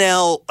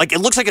SNL, like it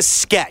looks like a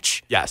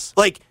sketch. Yes.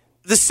 Like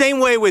the same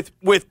way with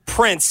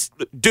Prince,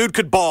 dude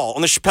could ball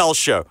on the Chappelle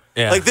Show.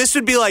 Yeah. Like this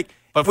would be like,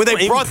 but when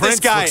they brought Prince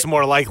this guy. Looks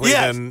more likely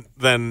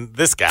than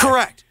this guy.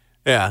 Correct.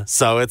 Yeah,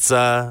 so it's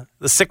the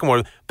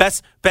Sycamore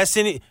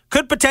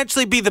could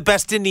potentially be the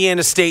best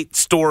Indiana State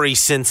story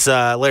since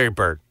Larry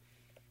Bird.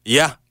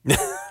 Yeah,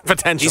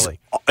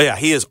 potentially.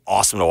 He is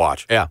awesome to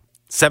watch. Yeah,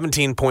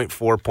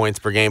 17.4 points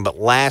per game, but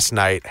last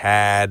night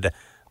had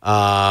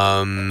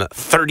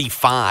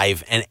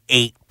 35 and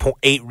 8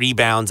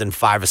 rebounds and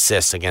 5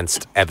 assists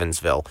against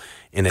Evansville.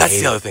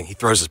 That's the other thing. He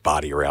throws his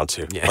body around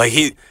too. Yeah. Like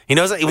he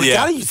knows that. We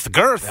got to use the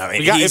girth. I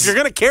mean, if you're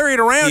going to carry it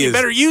around, you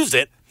better use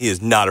it. He is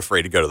not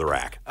afraid to go to the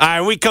rack. All right,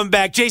 when we come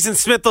back, Jason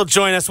Smith will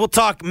join us. We'll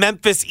talk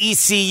Memphis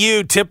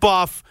ECU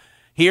tip-off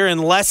here in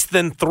less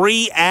than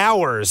 3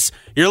 hours.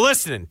 You're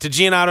listening to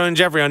Giannato and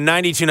Jeffrey on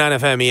 92.9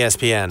 FM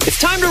ESPN. It's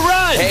time to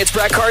run. Hey, it's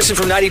Brad Carson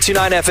from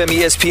 92.9 FM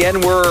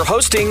ESPN. We're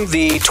hosting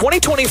the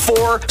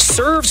 2024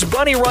 Serves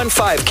Bunny Run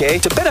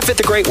 5K to benefit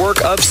the great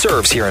work of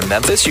Serves here in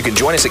Memphis. You can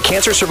join us at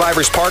Cancer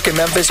Survivors Park in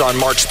Memphis on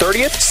March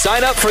 30th.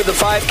 Sign up for the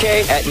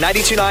 5K at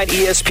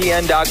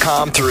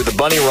 929ESPN.com through the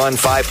Bunny Run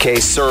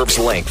 5K Serves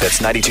link.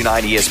 That's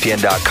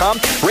 929ESPN.com.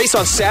 Race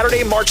on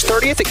Saturday, March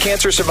 30th at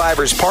Cancer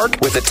Survivors Park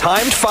with a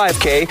timed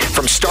 5K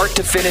from start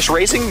to finish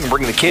racing.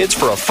 Bring the kids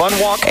for a fun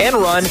walk and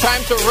run.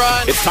 Time to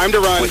run. It's time to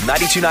run with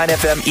 92.9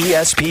 FM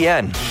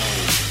ESPN.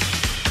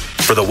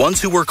 For the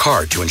ones who work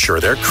hard to ensure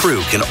their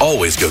crew can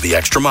always go the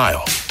extra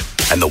mile,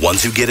 and the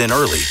ones who get in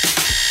early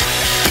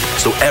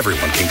so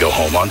everyone can go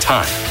home on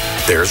time,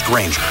 there's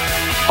Grainger,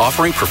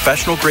 offering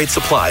professional-grade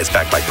supplies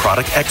backed by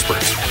product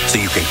experts so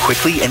you can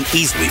quickly and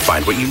easily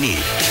find what you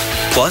need.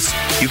 Plus,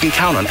 you can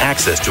count on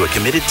access to a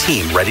committed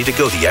team ready to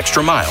go the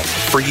extra mile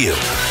for you.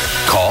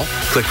 Call,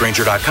 click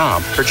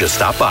Grainger.com, or just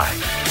stop by.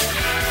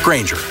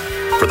 Grainger,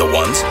 for the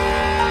ones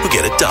who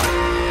get it done.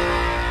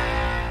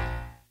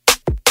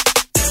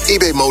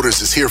 eBay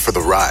Motors is here for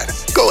the ride.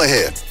 Go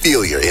ahead,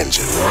 feel your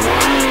engine.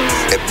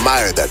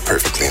 Admire that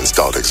perfectly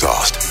installed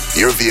exhaust.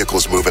 Your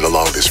vehicle's moving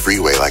along this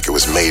freeway like it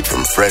was made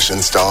from fresh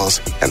installs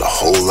and a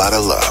whole lot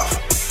of love.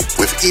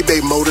 With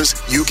eBay Motors,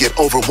 you get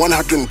over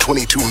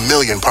 122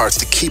 million parts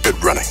to keep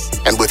it running.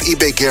 And with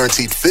eBay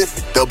Guaranteed Fit,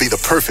 they'll be the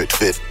perfect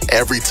fit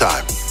every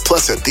time.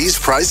 Plus, at these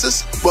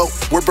prices, well,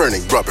 we're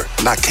burning rubber,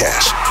 not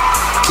cash.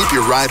 Keep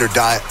your ride or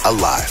die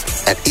alive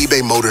at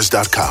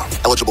ebaymotors.com.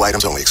 Eligible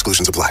items only.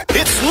 Exclusions apply.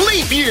 It's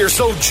leap year,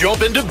 so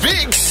jump into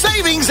big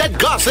savings at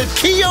Gossett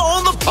Kia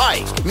on the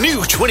Pike.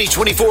 New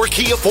 2024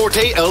 Kia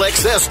Forte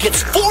LXS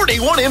gets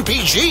 41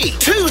 MPG,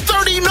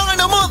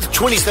 $239 a month,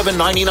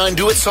 $27.99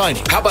 due at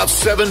signing. How about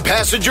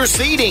 7-passenger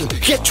seating?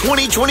 Get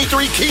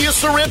 2023 Kia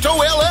Sorento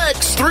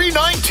LX,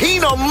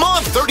 $319 a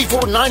month,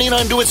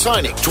 $34.99 due at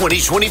signing.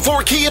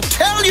 2024 Kia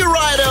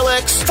Telluride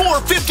LX,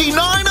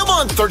 $459 a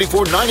month,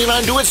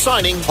 $34.99 due at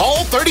signing.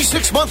 All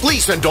 36-month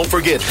lease. And don't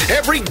forget,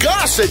 every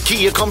Gossett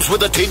Kia comes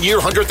with a 10-year,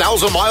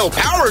 100,000-mile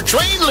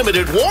powertrain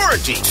limited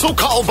warranty. So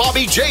call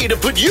Bobby J to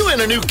put you in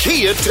a new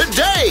Kia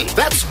today.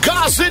 That's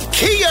Gossett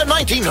Kia,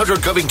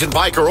 1900 Covington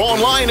Pike, or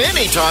online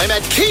anytime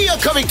at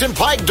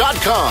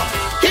KiaCovingtonPike.com.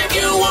 If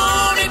you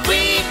want it,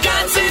 we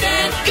got it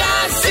at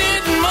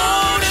Gossett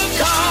Motor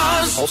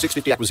Cars. All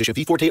 650 acquisition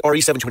fee. Forte RE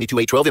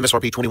 722-812,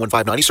 MSRP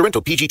 21,590.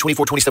 Sorrento PG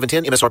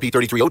 242710, MSRP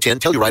 33,010.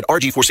 Telluride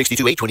RG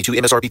 462-822,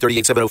 MSRP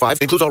 38,705.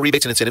 Includes all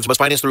rebates and incentives. Must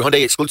finance through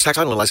Hyundai. Excludes tax,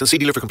 title, and license. See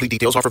dealer for complete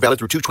details. Offer valid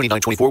through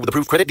 2/29/24 with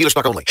approved credit. Dealer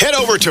stock only. Head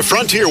over to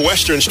Frontier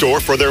Western Store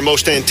for their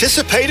most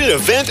anticipated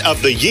event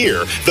of the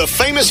year, the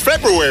famous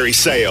February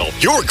sale.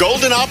 Your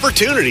golden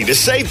opportunity to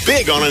save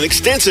big on an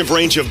extensive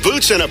range of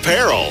boots and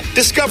apparel.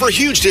 Discover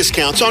huge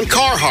discounts on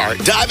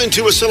Carhartt. Dive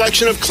into a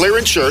selection of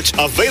clearance shirts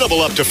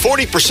available up to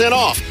 40%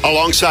 off,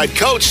 alongside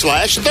coats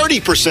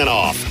 /30%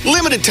 off.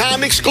 Limited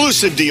time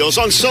exclusive deals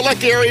on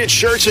select area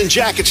shirts and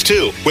jackets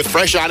too, with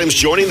fresh items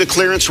joining the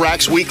clearance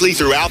racks weekly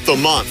throughout the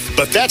month.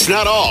 But that's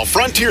not all.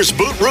 Frontier's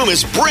boot room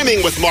is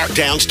brimming with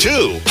markdowns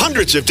too.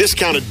 Hundreds of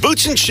discounted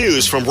boots and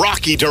shoes from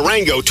Rocky,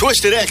 Durango,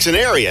 Twisted X, and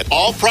Ariat,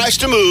 all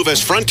priced to move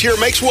as Frontier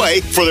makes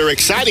way for their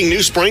exciting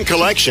new spring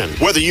collection.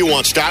 Whether you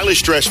want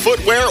stylish dress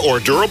footwear or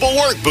durable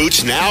work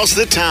boots, now's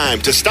the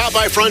time to stop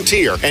by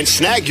Frontier and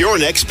snag your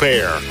next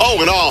pair. Oh,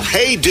 and all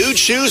Hey Dude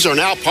shoes are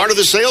now part of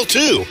the sale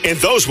too, and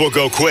those will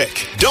go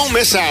quick. Don't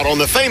miss out on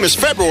the famous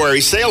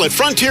February sale at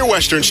Frontier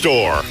Western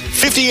Store,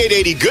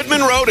 5880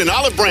 Goodman Road in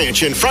Olive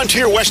Branch, and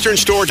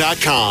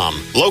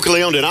FrontierWesternStore.com.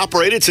 Locally owned and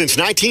operated since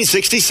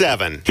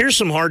 1967. Here's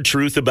some hard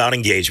truth about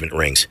engagement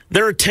rings.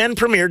 There are 10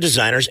 premier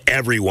designers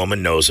every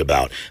woman knows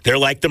about. They're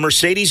like the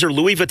Mercedes or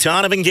Louis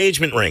Vuitton of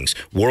engagement rings.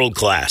 World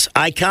class,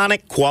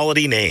 iconic,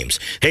 quality names.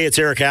 Hey, it's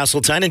Eric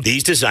Hasseltine, and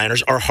these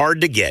designers are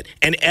hard to get,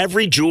 and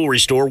every jewelry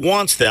store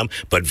wants them,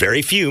 but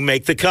very few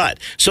make the cut.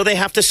 So they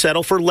have to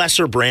settle for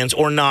lesser brands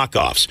or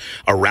knockoffs.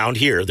 Around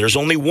here, there's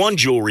only one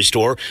jewelry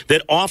store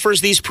that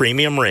offers these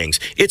premium rings.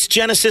 It's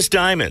Genesis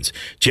Diamonds.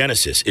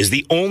 Genesis is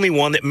the only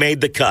one that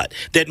made the cut,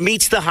 that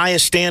meets the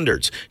highest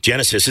standards.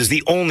 Genesis is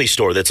the only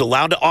store that's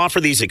allowed to offer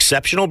these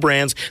exceptional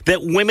brands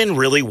that women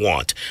really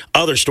want.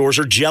 Other stores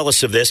are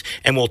jealous of this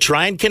and will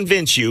try and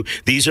convince you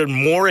these are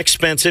more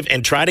expensive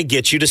and try to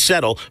get you to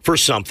settle for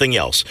something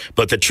else.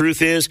 But the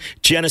truth is,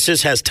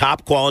 Genesis has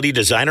top quality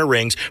designer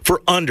rings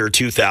for under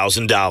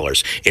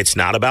 $2,000. It's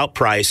not about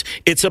price.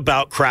 It's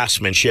about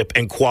craftsmanship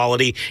and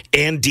quality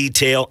and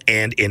detail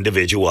and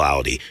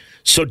individuality.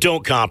 So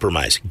don't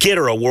compromise. Get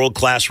her a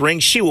world-class ring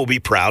she will be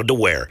proud to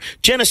wear.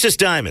 Genesis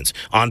Diamonds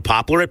on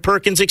Poplar at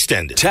Perkins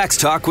Extended. Tax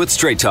Talk with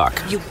Straight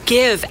Talk. You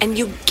give and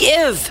you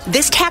give.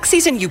 This tax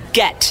season, you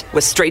get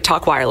with Straight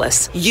Talk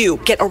Wireless. You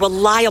get a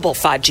reliable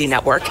 5G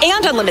network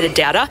and unlimited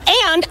data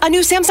and a new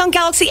Samsung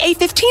Galaxy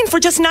A15 for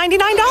just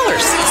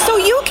 $99. So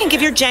you can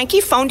give your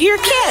janky phone to your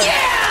kid.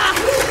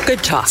 Yeah!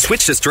 Good talk.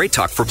 Switch to Straight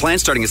Talk for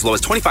plans starting as low as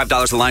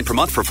 $25 a line per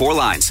month for 4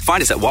 lines.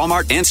 Find us at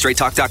Walmart and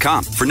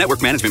StraightTalk.com. For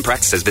network management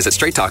practices, visit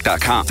StraightTalk.com.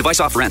 Device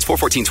offer ends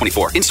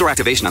 4/14/24. In-store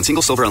activation on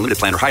single Silver Unlimited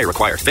plan or higher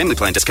required. Family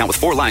plan discount with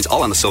 4 lines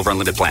all on the Silver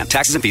Unlimited plan.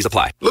 Taxes and fees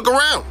apply. Look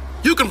around.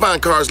 You can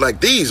find cars like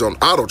these on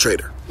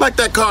AutoTrader. Like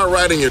that car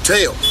right in your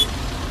tail.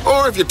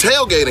 Or if you're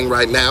tailgating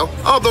right now,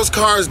 all those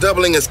cars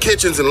doubling as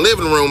kitchens and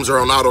living rooms are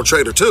on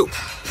AutoTrader too.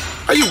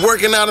 Are you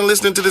working out and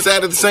listening to this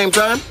ad at the same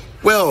time?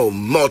 Well,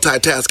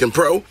 multitasking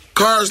pro,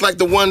 cars like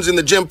the ones in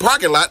the gym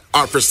parking lot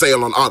are for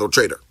sale on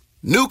AutoTrader.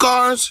 New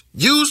cars,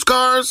 used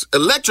cars,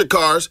 electric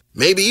cars,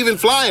 maybe even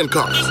flying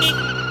cars.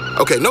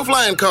 Okay, no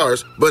flying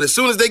cars, but as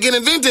soon as they get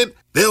invented,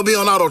 they'll be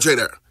on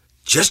AutoTrader.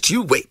 Just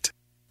you wait.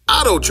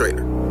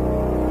 AutoTrader.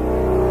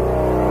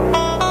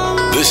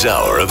 This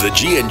hour of the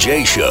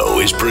G&J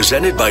Show is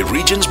presented by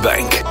Regions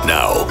Bank.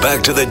 Now,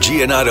 back to the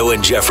Giannotto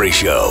and Jeffrey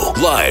Show,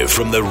 live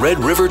from the Red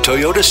River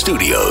Toyota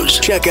Studios.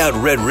 Check out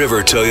Red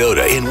River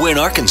Toyota in Wynn,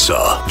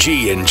 Arkansas.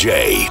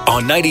 G&J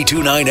on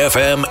 92.9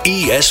 FM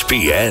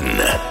ESPN.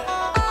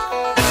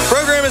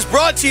 Program is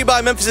brought to you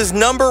by Memphis'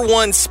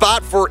 #1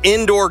 spot for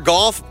indoor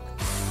golf.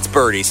 It's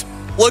Birdies.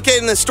 Located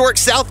in the historic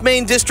South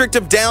Main district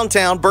of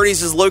downtown,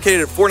 Birdies is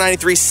located at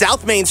 493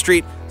 South Main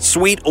Street,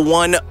 Suite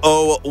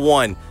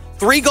 101.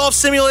 3 golf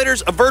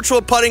simulators, a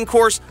virtual putting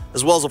course,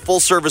 as well as a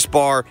full-service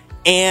bar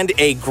and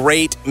a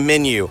great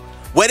menu.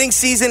 Wedding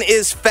season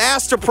is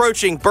fast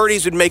approaching.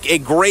 Birdies would make a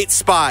great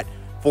spot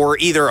for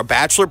either a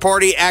bachelor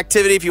party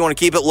activity if you want to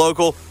keep it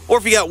local, or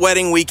if you got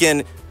wedding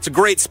weekend, it's a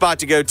great spot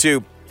to go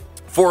to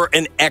for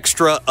an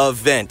extra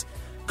event.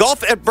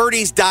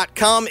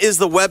 Golfatbirdies.com is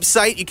the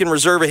website. You can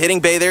reserve a hitting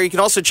bay there. You can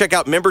also check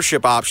out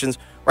membership options.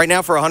 Right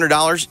now, for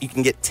 $100, you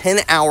can get 10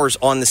 hours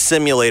on the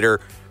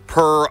simulator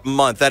per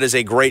month. That is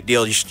a great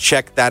deal. You should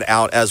check that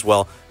out as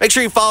well. Make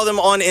sure you follow them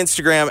on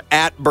Instagram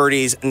at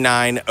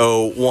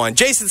Birdies901.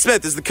 Jason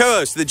Smith is the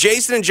co-host of the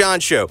Jason and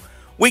John Show.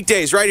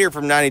 Weekdays right here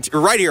on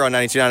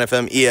 92.9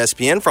 FM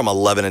ESPN from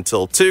 11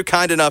 until 2.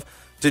 Kind enough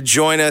to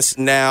join us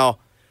now.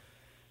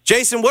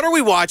 Jason, what are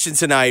we watching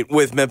tonight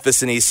with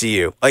Memphis and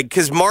ECU?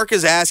 Because Mark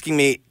is asking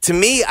me. To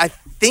me, I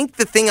think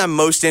the thing I'm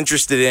most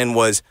interested in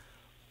was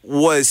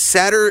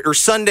Saturday or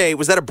Sunday.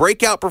 Was that a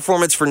breakout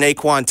performance for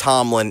Naquan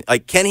Tomlin?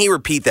 Can he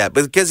repeat that?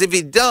 Because if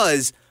he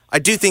does, I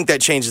do think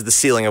that changes the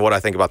ceiling of what I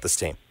think about this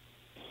team.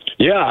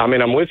 Yeah, I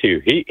mean, I'm with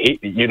you. He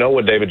you know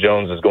what David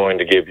Jones is going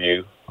to give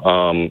you.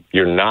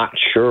 You're not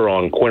sure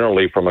on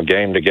Quinterly from a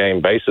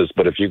game-to-game basis,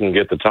 but if you can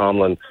get the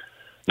Tomlin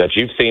that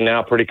you've seen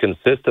now pretty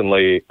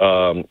consistently,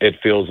 it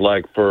feels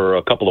like for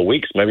a couple of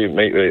weeks, maybe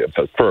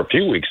for a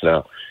few weeks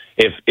now.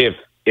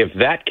 If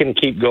that can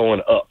keep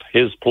going up,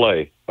 his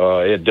play,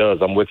 it does.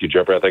 I'm with you,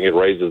 Jeffrey. I think it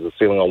raises the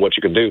ceiling on what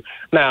you can do.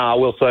 Now, I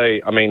will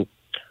say,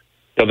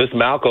 this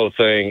Malco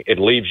thing, it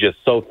leaves you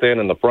so thin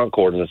in the front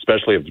court, and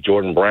especially if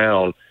Jordan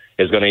Brown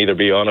is going to either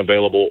be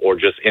unavailable or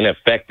just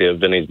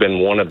ineffective, and he's been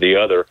one or the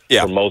other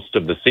for most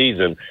of the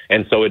season.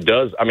 And so it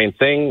does.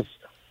 Things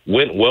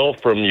went well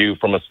from you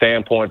from a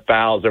standpoint,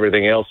 fouls,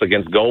 everything else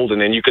against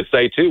Golden. And you could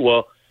say, too,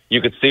 well,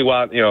 you could see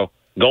why,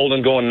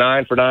 Golden going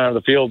 9 for 9 on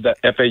the field, that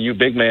FAU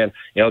big man,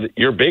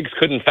 your bigs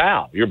couldn't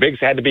foul. Your bigs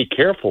had to be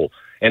careful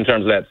in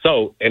terms of that.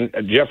 So, and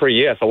Jeffrey,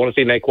 yes, I want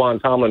to see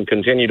Naquan Tomlin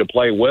continue to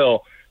play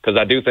well because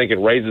I do think it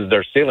raises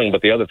their ceiling.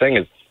 But the other thing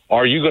is,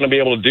 are you going to be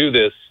able to do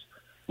this?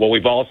 What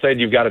we've all said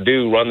you've got to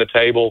do, run the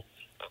table,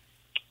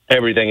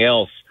 everything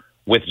else,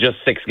 with just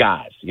 6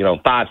 guys,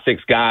 5,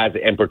 6 guys,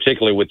 and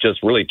particularly with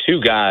just really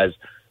 2 guys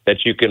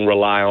that you can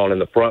rely on in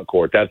the front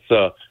court.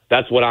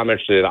 That's what I'm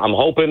interested in. I'm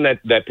hoping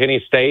that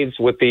Penny stays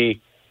with the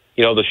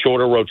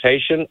shorter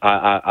rotation.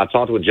 I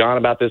talked with John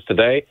about this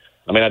today.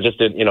 I just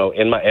did,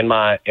 in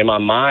my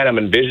mind, I'm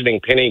envisioning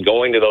Penny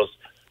going to those,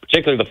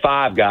 particularly the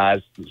 5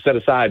 guys, set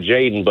aside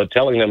Jaden, but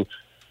telling them,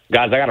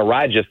 guys, I got to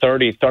ride you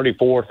 30,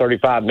 34,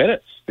 35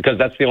 minutes because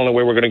that's the only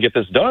way we're going to get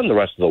this done the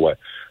rest of the way.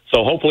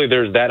 So hopefully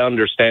there's that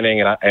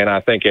understanding, and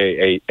I think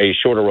a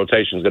shorter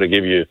rotation is going to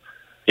give you,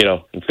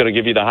 it's going to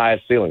give you the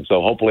highest ceiling.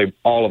 So hopefully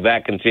all of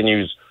that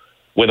continues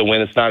with a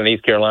win. It's not an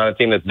East Carolina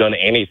team that's done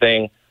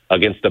anything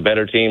against the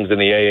better teams in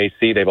the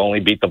AAC. They've only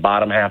beat the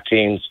bottom half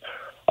teams.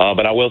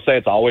 But I will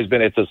say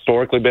it's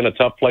historically been a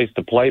tough place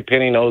to play.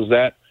 Penny knows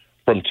that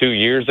from 2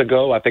 years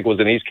ago. I think it was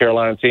an East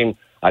Carolina team.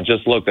 I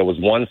just looked. It was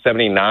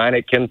 179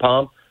 at Ken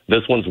Pom.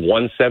 This one's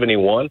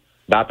 171.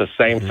 About the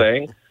same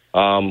thing.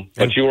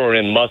 But you were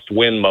in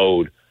must-win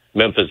mode,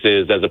 Memphis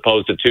is, as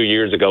opposed to 2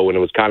 years ago when it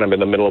was kind of in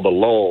the middle of a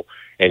lull,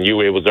 and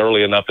it was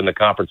early enough in the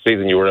conference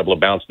season you were able to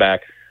bounce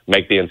back,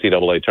 make the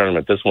NCAA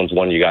tournament. This one's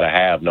one you got to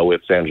have, no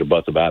ifs, ands, or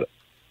buts about it.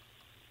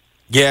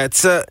 Yeah,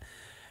 it's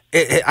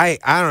I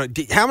don't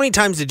know. How many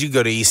times did you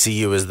go to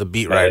ECU as the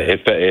beat writer?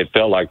 It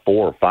felt like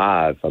 4 or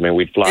 5.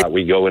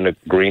 We'd go into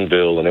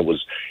Greenville, and it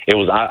was.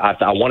 I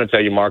want to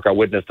tell you, Mark, I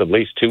witnessed at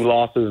least 2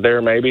 losses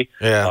there, maybe.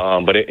 Yeah.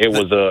 But it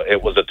was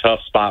a tough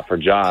spot for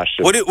Josh.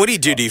 What do you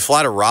do? Do you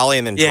fly to Raleigh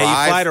and then drive?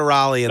 Yeah, you fly to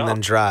Raleigh and then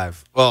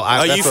drive.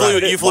 Well, you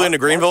flew into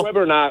Greenville.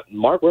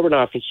 Mark Weber and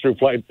I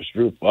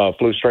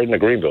flew straight into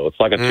Greenville. It's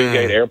like a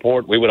 2-gate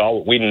airport.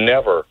 We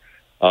never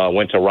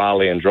went to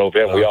Raleigh and drove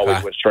in. We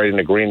always went straight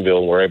into Greenville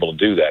and were able to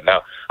do that.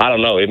 Now, I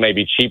don't know. It may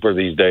be cheaper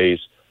these days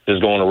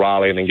just going to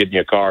Raleigh and then getting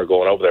your car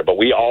going over there. But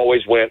we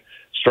always went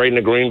straight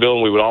into Greenville,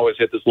 and we would always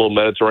hit this little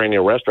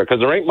Mediterranean restaurant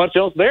because there ain't much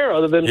else there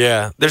other than...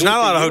 Yeah, there's not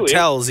a lot of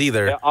hotels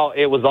either.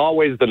 It was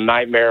always the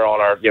nightmare on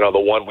our, the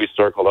one we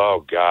circled.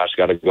 Oh, gosh,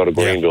 got to go to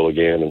Greenville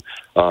again. And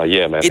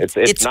man,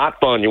 it's not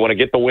fun. You want to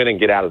get the win and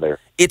get out of there.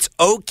 It's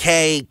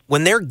okay.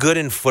 When they're good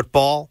in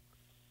football,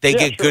 they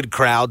get good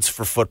crowds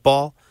for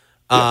football.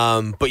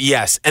 But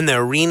yes, and the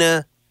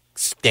arena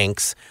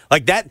stinks.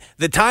 Like that,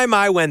 the time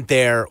I went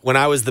there when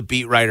I was the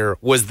beat writer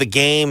was the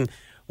game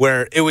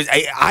where it was,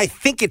 I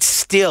think it's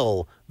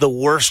still the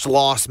worst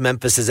loss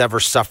Memphis has ever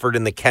suffered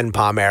in the Ken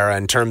Pom era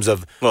in terms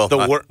of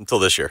until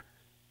this year.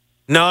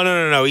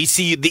 No.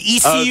 ECU, the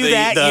ECU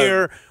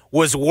year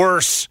was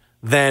worse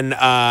than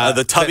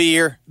the Tubby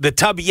year. The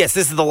Tubby, yes,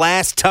 this is the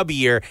last Tubby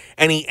year,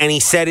 and he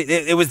said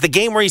it was the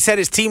game where he said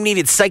his team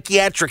needed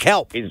psychiatric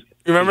help.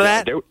 Remember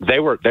that? They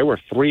were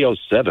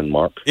 307,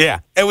 Mark. Yeah,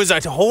 it was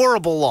a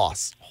horrible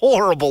loss.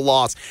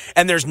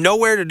 And there's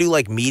nowhere to do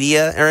like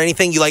media or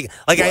anything. You right.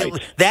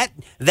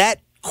 that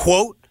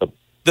quote,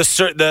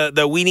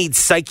 the we need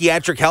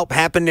psychiatric help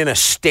happened in a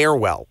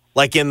stairwell.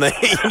 Like in the,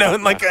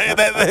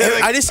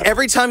 I just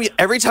every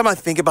time I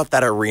think about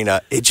that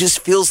arena, it just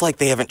feels like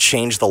they haven't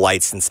changed the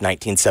lights since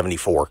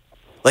 1974.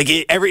 Like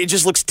it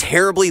just looks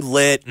terribly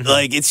lit. Mm-hmm.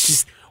 Like it's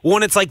just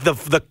when it's like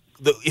the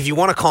if you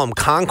want to call them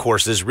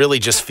concourses, really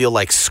just feel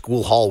like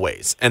school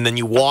hallways, and then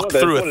you walk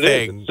through a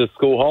thing. It's just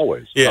school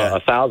hallways. Yeah,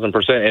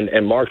 1,000%.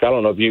 And Mark, I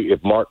don't know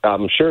if Mark,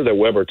 I'm sure that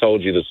Weber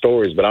told you the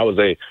stories, but I was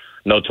a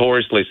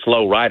notoriously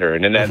slow writer,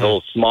 and in that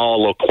little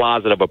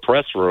closet of a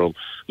press room,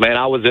 man,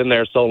 I was in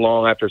there so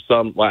long after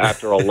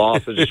a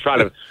loss, I just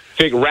trying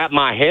to wrap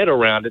my head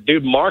around it.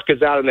 Dude, Mark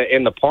is out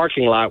in the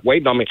parking lot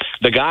waiting on me.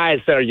 The guy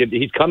is there;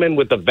 he's come in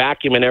with the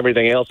vacuum and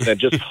everything else, and it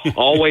just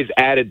always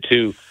added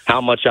to how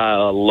much I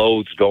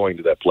loathed going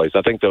to that place.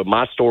 I think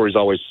my stories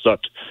always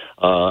sucked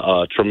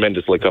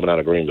tremendously coming out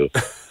of Greenville.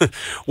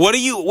 What do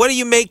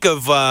you make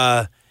of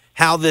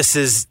how this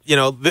is?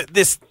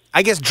 This.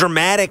 I guess,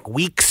 dramatic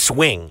week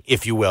swing,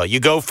 if you will. You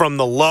go from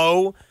the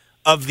low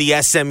of the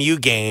SMU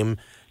game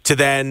to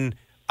then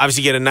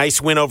obviously get a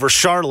nice win over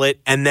Charlotte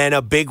and then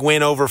a big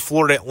win over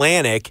Florida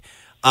Atlantic.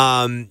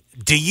 Do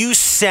you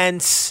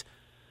sense,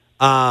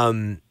 are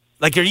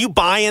you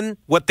buying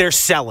what they're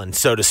selling,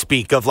 so to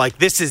speak, of like,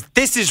 this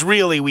is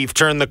really, we've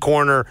turned the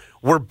corner.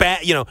 We're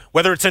back,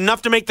 whether it's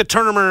enough to make the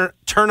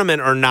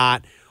tournament or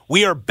not,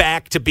 we are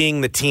back to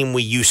being the team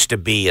we used to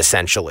be.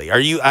 Essentially, are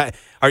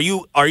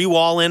you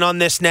all in on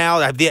this now?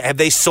 Have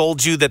they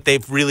sold you that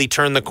they've really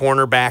turned the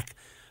corner back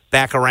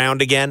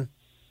around again?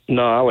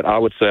 No, I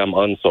would say I'm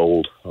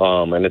unsold,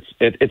 and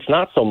it's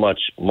not so much,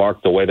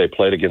 Mark, the way they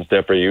played against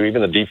FAU,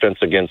 even the defense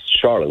against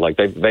Charlotte. Like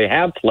they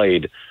have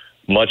played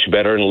much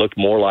better and looked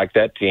more like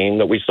that team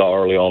that we saw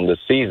early on this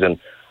season.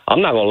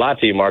 I'm not going to lie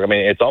to you, Mark. I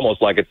mean, it's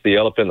almost like it's the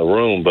elephant in the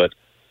room, but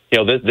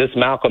this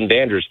Malcolm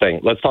Dandridge thing.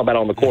 Let's talk about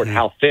on the court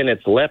how thin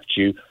it's left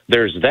you.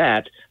 There's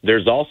that.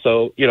 There's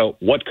also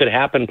what could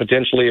happen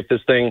potentially if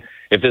this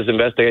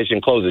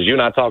investigation closes. You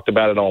and I talked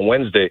about it on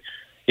Wednesday.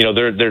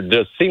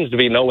 There seems to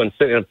be no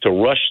incentive to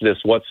rush this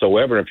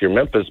whatsoever. If you're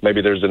Memphis,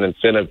 maybe there's an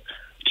incentive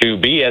to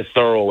be as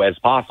thorough as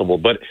possible.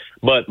 But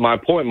my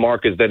point,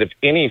 Mark, is that if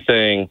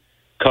anything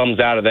comes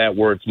out of that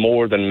where it's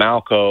more than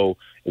Malco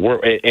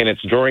and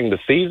it's during the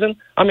season,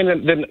 I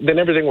mean, then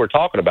everything we're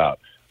talking about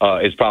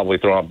is probably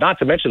thrown off. Not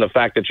to mention the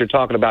fact that you're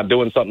talking about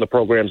doing something the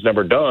program's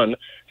never done,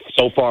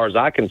 so far as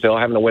I can tell,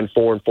 having to win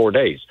 4 in 4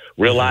 days.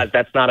 Realize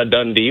that's not a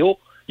done deal.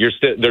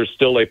 There's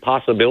still a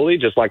possibility,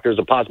 just like there's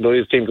a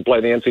possibility this team could play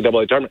in the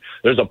NCAA tournament.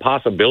 There's a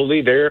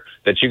possibility there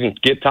that you can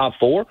get top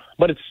 4,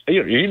 but it's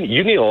you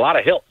need a lot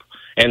of help.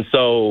 And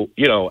so,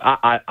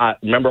 I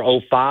remember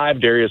 2005,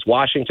 Darius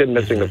Washington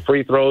missing the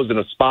free throws in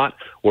a spot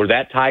where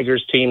that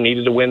Tigers team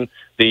needed to win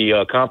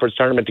the conference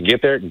tournament to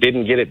get there,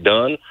 didn't get it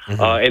done.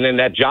 And then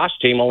that Josh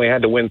team only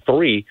had to win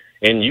 3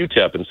 in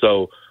UTEP. And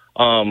so,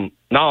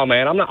 no,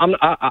 man, I'm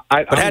not.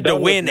 But had to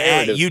win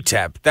at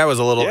UTEP. That was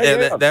a little.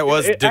 Yeah. That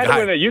was. It had to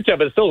win at UTEP,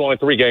 but it's still only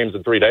 3 games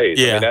in 3 days.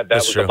 Yeah, I mean, that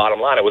was true. the bottom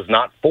line. It was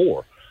not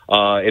 4.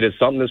 It is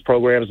something this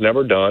program's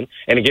never done.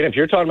 And again, if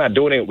you're talking about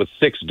doing it with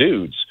 6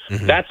 dudes,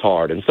 that's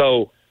hard. And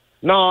so,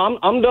 no,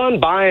 I'm done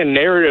buying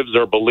narratives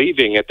or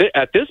believing at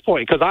this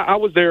point, because I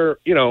was there.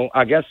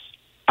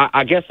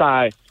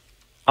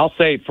 I'll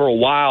say for a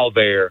while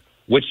there,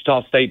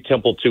 Wichita State,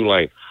 Temple,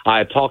 Tulane. I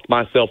had talked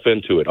myself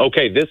into it.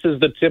 Okay, this is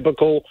the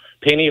typical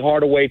Penny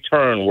Hardaway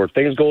turn where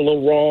things go a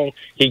little wrong,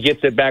 he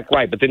gets it back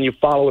right. But then you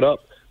follow it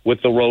up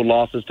with the road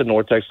losses to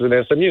North Texas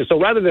and SMU. So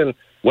rather than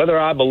whether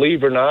I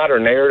believe or not, or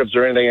narratives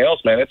or anything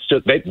else, man, it's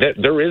just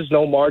there is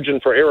no margin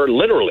for error,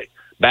 literally,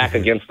 back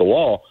against the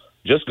wall.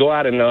 Just go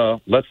out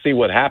and let's see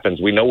what happens.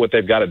 We know what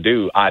they've got to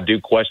do. I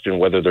do question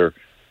whether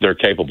they're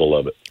capable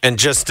of it. And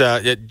just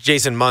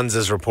Jason Munz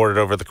has reported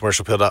over the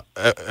commercial pill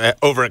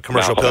over at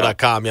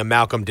commercialpill.com. Yeah,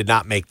 Malcolm did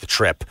not make the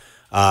trip.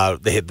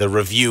 The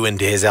review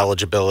into his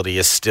eligibility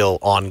is still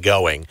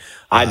ongoing.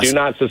 I do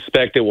not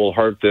suspect it will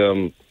hurt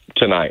them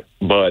tonight,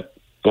 but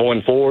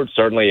going forward,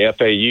 certainly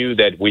FAU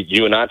UAB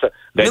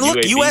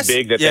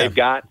big that they've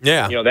got.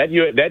 Yeah,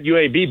 that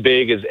UAB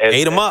big is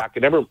ate them up. I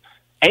could never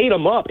ate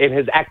him up in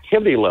his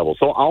activity level.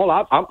 So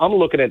I'm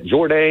looking at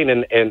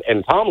Jourdain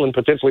and Tomlin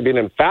potentially being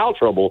in foul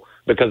trouble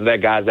because of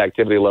that guy's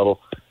activity level.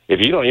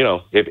 If you don't,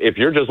 if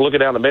you're just looking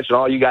down the bench and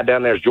all you got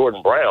down there is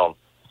Jordan Brown,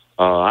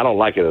 I don't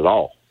like it at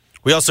all.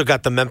 We also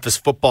got the Memphis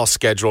football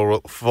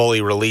schedule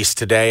fully released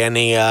today.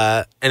 Any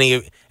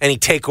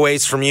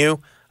takeaways from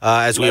you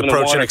as we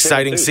approach an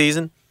exciting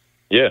season?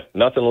 Yeah,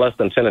 nothing less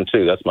than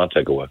 10-2. That's my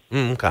takeaway.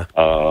 Okay.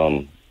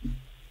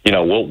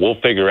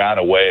 We'll figure out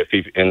a way if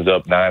he ends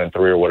up 9-3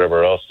 or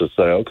whatever else to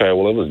say, okay,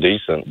 well, it was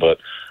decent. But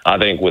I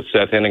think with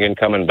Seth Hennigan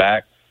coming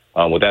back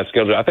with that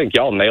schedule, I think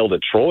y'all nailed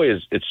it. Troy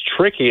it's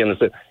tricky in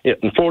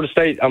Florida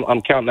State.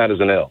 I'm counting that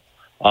as an L.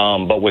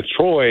 But with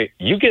Troy,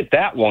 you get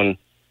that one,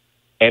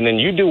 and then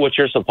you do what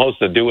you're supposed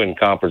to do in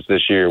conference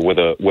this year with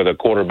a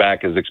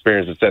quarterback as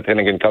experienced as Seth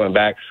Hennigan coming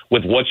back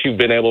with what you've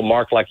been able to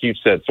mark, like you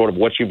said, sort of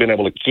what you've been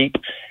able to keep.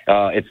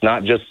 It's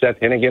not just Seth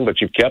Hennigan,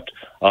 but you've kept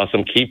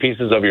some key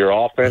pieces of your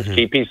offense,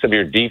 key piece of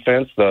your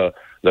defense.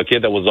 The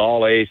kid that was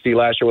all AAC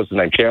last year, what's his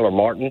name? Chandler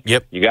Martin.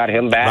 Yep. You got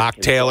him back. Rock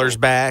Taylor's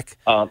back.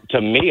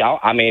 To me,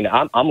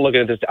 I'm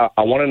looking at this.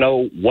 I want to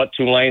know what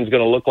Tulane's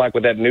going to look like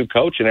with that new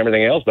coach and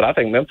everything else. But I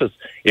think Memphis,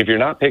 if you're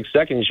not picked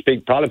second, you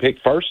should probably pick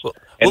first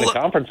in the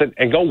conference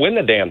and go win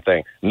the damn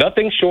thing.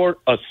 Nothing short,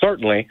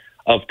 certainly,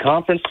 of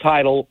conference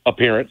title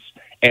appearance.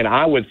 And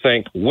I would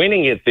think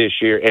winning it this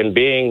year and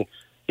being,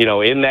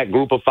 in that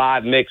group of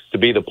 5 mix to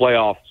be the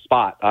playoff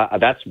spot.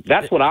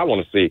 That's what I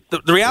want to see.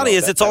 The reality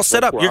is it's all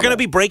set up. You're going to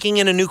be breaking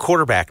in a new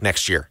quarterback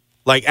next year.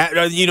 Like,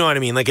 you know what I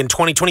mean? Like in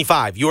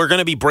 2025, you are going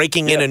to be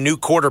breaking in a new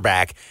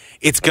quarterback.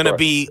 It's going to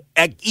be,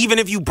 even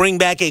if you bring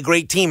back a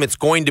great team, it's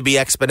going to be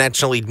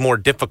exponentially more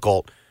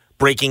difficult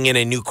breaking in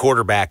a new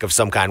quarterback of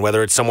some kind,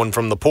 whether it's someone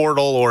from the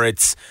portal or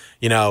it's,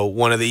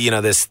 one of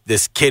the,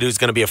 this kid who's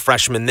going to be a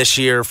freshman this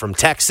year from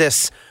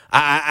Texas,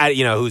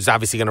 who's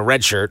obviously going to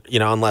redshirt,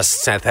 unless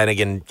Seth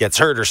Hennigan gets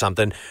hurt or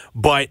something.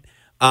 But,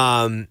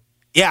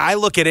 I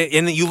look at it,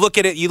 and you look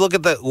at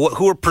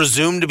who are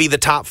presumed to be the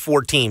top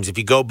 4 teams. If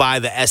you go by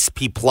the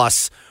SP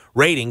Plus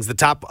ratings, the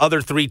top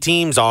other 3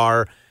 teams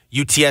are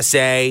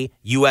UTSA,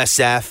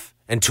 USF,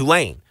 and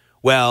Tulane.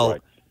 Well,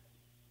 right.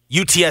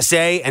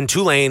 UTSA and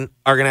Tulane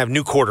are going to have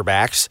new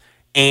quarterbacks,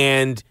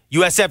 and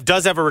USF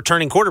does have a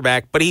returning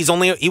quarterback, but he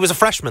was a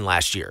freshman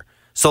last year.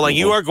 So,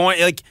 you are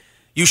going,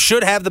 you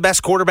should have the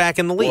best quarterback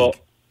in the league.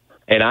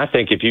 And I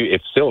think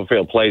if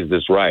Silverfield plays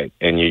this right,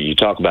 and you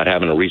talk about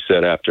having a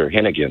reset after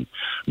Hennigan,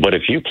 but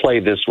if you play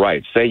this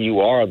right, say you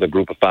are the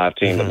group of 5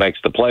 team that makes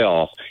the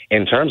playoffs,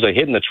 in terms of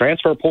hitting the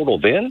transfer portal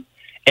then,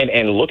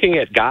 and looking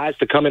at guys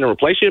to come in and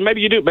replace you,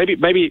 maybe you do.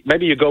 Maybe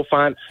you go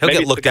find. He'll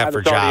get looked at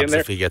for jobs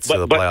if he gets to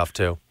the playoff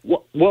too.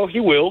 Well, he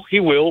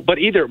will.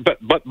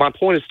 But my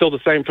point is still the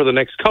same for the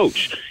next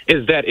coach.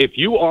 Is that if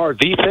you are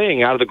the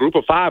thing out of the group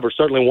of 5, or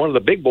certainly one of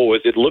the big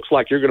boys, it looks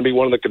like you're going to be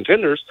one of the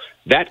contenders.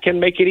 That can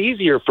make it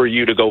easier for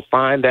you to go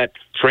find that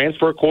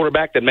transfer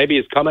quarterback that maybe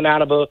is coming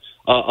out of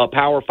a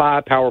Power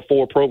 5, Power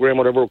 4 program,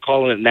 whatever we're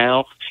calling it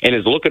now, and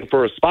is looking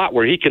for a spot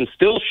where he can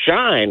still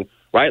shine.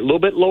 Right, a little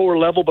bit lower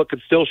level, but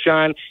could still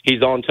shine.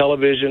 He's on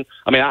television.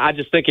 I mean, I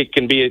just think it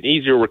can be an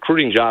easier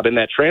recruiting job in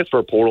that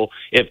transfer portal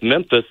if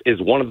Memphis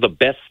is one of the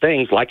best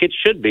things, like it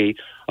should be,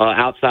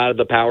 outside of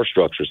the power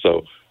structure.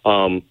 So,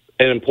 an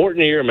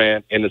important year,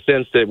 man, in the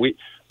sense that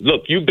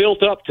you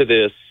built up to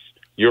this.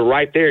 You're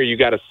right there. You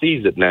got to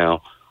seize it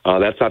now.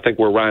 That's, I think,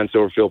 where Ryan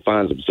Silverfield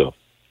finds himself.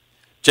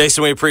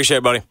 Jason, we appreciate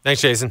it, buddy.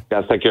 Thanks, Jason.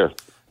 Guys, take care.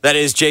 That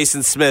is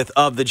Jason Smith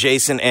of the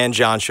Jason and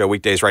John Show,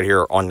 weekdays right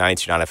here on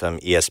 92.9 FM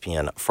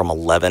ESPN from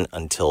 11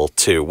 until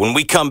 2. When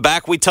we come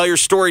back, we tell your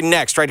story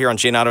next right here on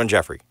Giannato and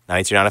Jeffrey,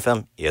 92.9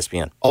 FM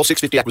ESPN. All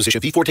 650 acquisition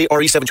fee, Forte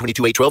RE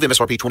 722.812,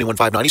 MSRP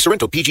 21,590,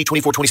 Sorrento PG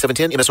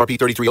 242710, MSRP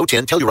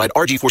 33,010, Telluride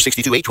RG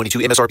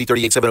 462.822, MSRP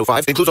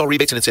 38,705. Includes all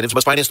rebates and incentives.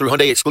 Must finance through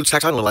Hyundai. Excludes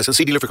tax, title, and license.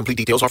 See dealer for complete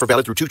details. Offer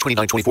valid through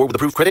 2/29/24 with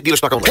approved credit. Dealer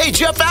stock only. Hey,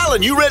 Jeff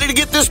Allen, you ready to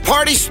get this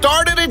party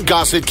started at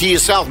Gossett Kia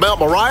South Mount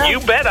Moriah? You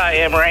bet I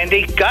am,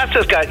 Randy.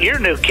 Gossett's got your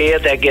new Kia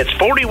that gets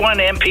 41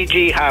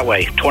 MPG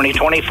highway.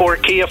 2024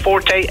 Kia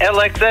Forte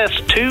LXS,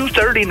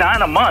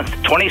 $239 a month,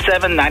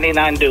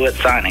 $27.99 due at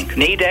signing.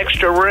 Need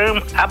extra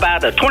room? How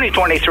about a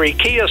 2023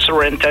 Kia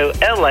Sorrento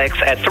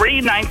LX at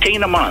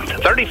 $319 a month,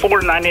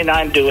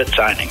 $34.99 due at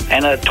signing.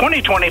 And a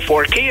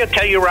 2024 Kia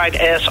Telluride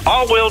S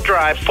all-wheel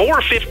drive,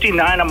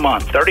 $459 a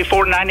month,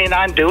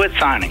 $34.99 due at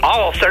signing.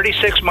 All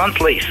 36-month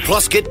lease.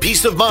 Plus, get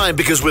peace of mind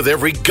because with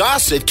every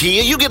Gossett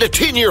Kia, you get a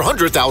 10-year,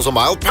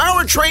 100,000-mile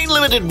powertrain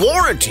limited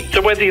warranty.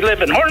 So whether you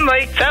live in Horn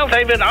Lake, South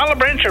Haven, Olive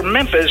Branch, or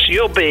Memphis,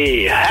 you'll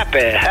be happy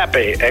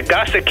at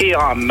Gossett Kia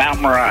on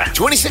Mount Moriah.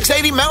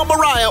 2680 Mount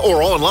Moriah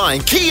or online,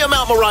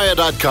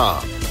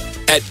 KiaMountMoriah.com.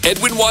 At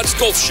Edwin Watts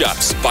Golf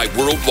Shops by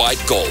Worldwide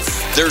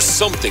Golf, there's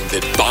something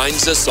that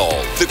binds us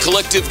all. The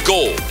collective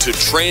goal to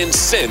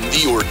transcend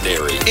the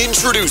ordinary.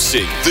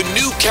 Introducing the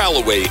new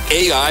Callaway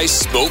AI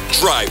Smoke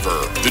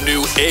Driver. The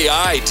new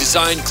AI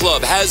Design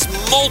Club has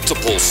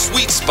multiple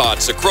sweet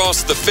spots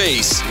across the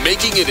face,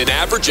 making it an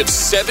average of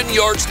 7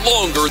 yards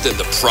longer than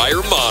the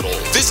prior model.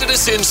 Visit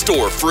us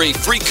in-store for a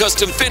free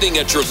custom fitting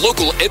at your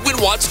local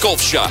Edwin Watts Golf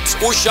Shops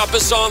or shop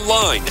us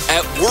online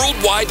at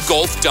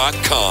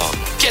worldwidegolf.com.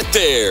 Get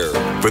there.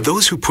 For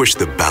those who push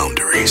the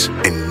boundaries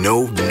and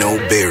know no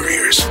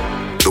barriers,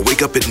 the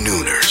wake up at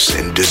nooners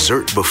and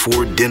dessert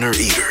before dinner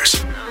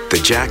eaters, the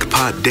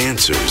jackpot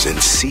dancers and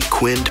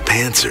sequined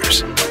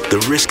pantsers,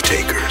 the risk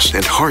takers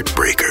and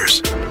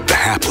heartbreakers, the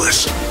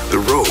hapless, the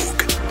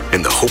rogue,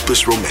 and the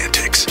hopeless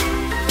romantics.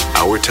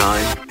 Our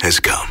time has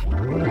come.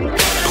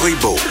 Play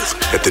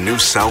both at the new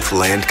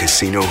Southland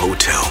Casino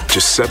Hotel,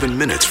 just 7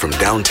 minutes from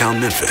downtown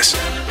Memphis.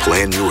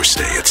 Plan your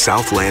stay at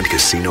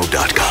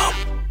southlandcasino.com.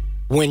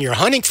 When you're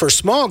hunting for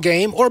small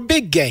game or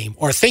big game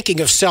or thinking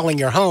of selling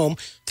your home,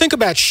 think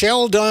about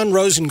Sheldon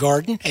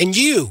Rosengarten and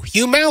you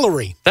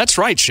Mallory. That's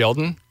right,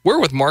 Sheldon. We're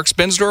with Mark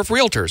Spensdorf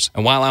Realtors,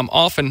 and while I'm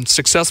often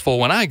successful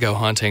when I go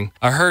hunting,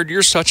 I heard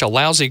you're such a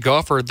lousy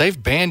golfer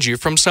they've banned you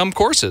from some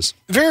courses.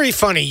 Very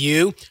funny,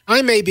 you.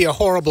 I may be a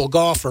horrible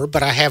golfer,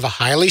 but I have a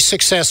highly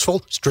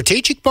successful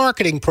strategic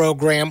marketing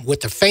program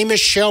with the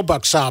famous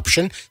Shellbucks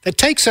option that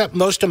takes up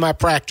most of my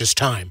practice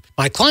time.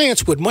 My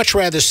clients would much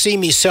rather see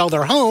me sell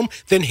their home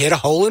than hit a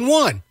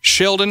hole-in-one.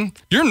 Sheldon,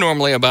 you're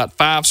normally about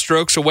 5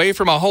 strokes away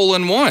from a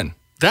hole-in-one.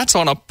 That's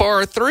on a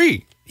par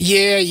 3.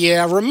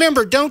 Yeah.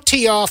 Remember, don't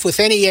tee off with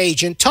any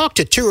agent. Talk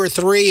to 2 or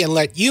 3 and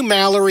let you,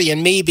 Mallory,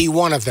 and me be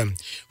one of them.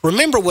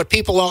 Remember what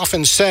people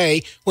often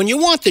say, when you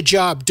want the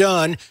job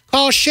done,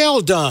 call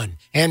Sheldon.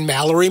 And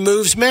Mallory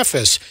Moves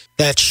Memphis.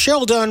 That's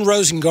Sheldon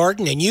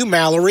Rosengarten and you,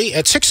 Mallory,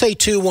 at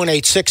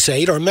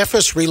 682-1868 or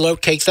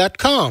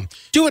MemphisRelocate.com.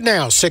 Do it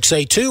now,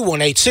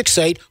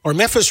 682-1868 or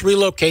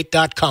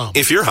MemphisRelocate.com.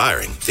 If you're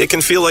hiring, it can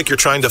feel like you're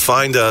trying to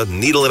find a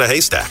needle in a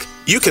haystack.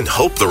 You can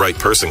hope the right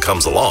person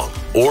comes along,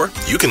 or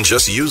you can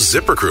just use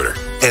ZipRecruiter.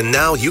 And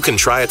now you can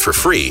try it for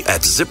free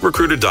at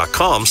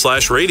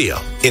ZipRecruiter.com/radio.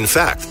 In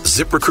fact,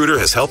 ZipRecruiter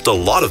has helped a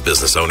lot of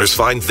business owners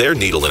find their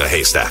needle in a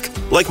haystack,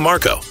 like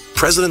Marco,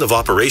 president of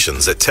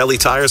operations at Telly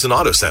Tires and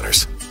Auto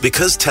Centers.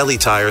 Because Telly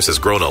Tires has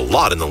grown a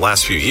lot in the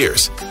last few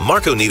years,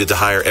 Marco needed to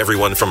hire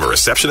everyone from a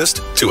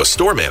receptionist to a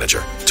store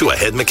manager to a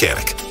head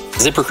mechanic.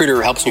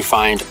 ZipRecruiter helps me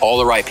find all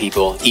the right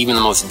people, even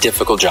the most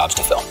difficult jobs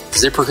to fill.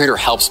 ZipRecruiter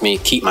helps me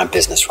keep my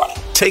business running.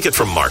 Take it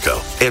from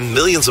Marco and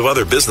millions of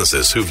other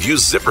businesses who've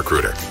used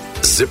ZipRecruiter.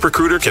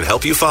 ZipRecruiter can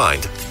help you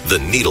find the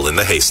needle in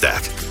the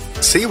haystack.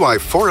 See why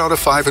 4 out of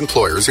 5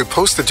 employers who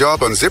post a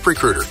job on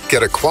ZipRecruiter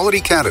get a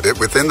quality candidate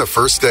within the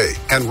first day.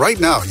 And right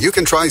now, you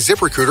can try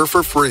ZipRecruiter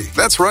for free.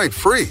 That's right,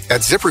 free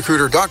at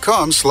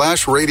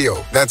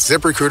ZipRecruiter.com/radio. That's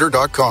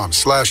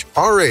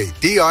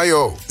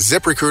ZipRecruiter.com/RADIO.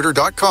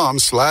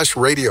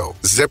 ZipRecruiter.com/radio.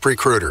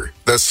 ZipRecruiter,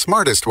 the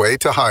smartest way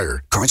to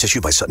hire. Cards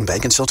issued by Sutton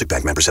Bank and Celtic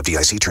Bank, members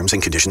FDIC. Terms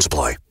and conditions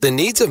apply. The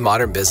needs of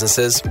modern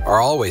businesses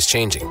are always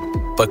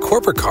changing, but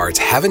corporate cards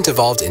haven't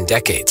evolved in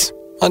decades.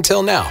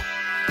 Until now.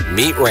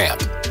 Meet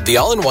Ramp, the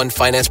all-in-one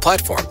finance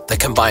platform that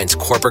combines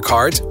corporate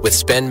cards with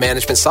spend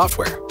management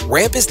software.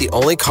 Ramp is the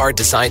only card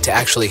designed to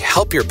actually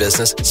help your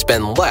business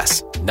spend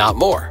less, not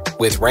more.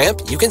 With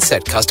Ramp, you can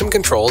set custom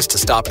controls to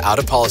stop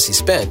out-of-policy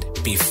spend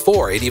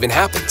before it even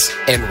happens.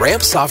 And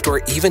Ramp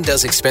software even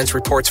does expense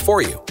reports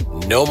for you.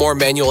 No more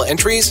manual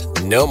entries,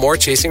 no more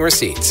chasing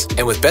receipts.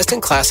 And with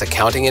best-in-class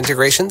accounting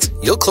integrations,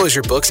 you'll close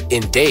your books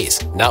in days,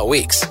 not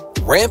weeks.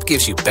 Ramp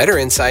gives you better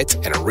insights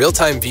and a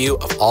real-time view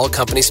of all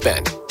company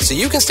spend, so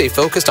you can stay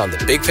focused on the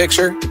big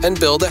picture and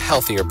build a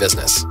healthier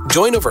business.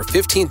 Join over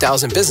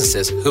 15,000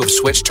 businesses who have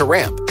switched to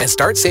Ramp and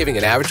start saving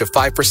an average of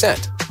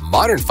 5%.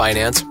 Modern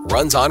finance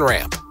runs on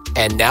Ramp.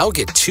 And now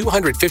get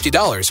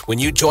 $250 when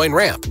you join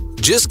Ramp.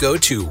 Just go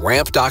to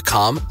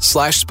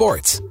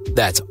ramp.com/sports.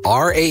 That's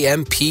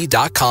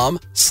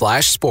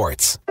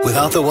RAMP.com/sports.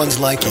 Without the ones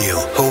like you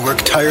who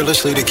work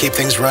tirelessly to keep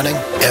things running,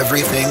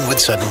 everything would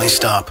suddenly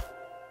stop.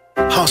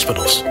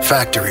 Hospitals,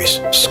 factories,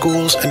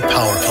 schools, and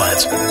power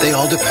plants, they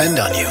all depend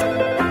on you.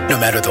 No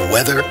matter the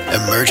weather,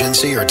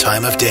 emergency, or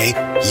time of day,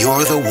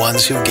 you're the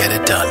ones who get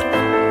it done.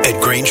 At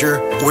Grainger,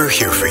 we're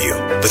here for you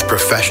with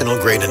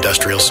professional-grade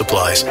industrial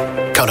supplies.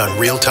 Count on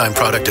real-time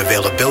product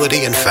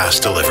availability and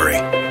fast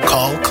delivery.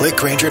 Call, click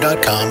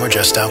Grainger.com, or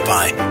just stop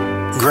by.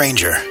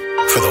 Grainger,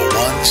 for the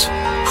ones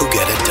who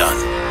get it done.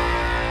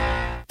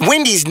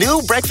 Wendy's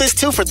new breakfast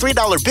 2 for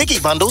 $3 Biggie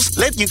bundles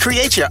let you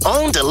create your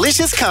own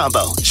delicious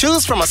combo.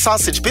 Choose from a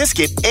sausage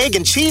biscuit, egg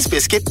and cheese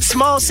biscuit,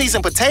 small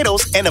seasoned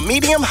potatoes, and a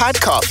medium hot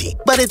coffee.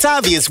 But it's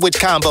obvious which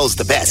combo's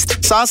the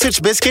best.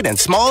 Sausage biscuit and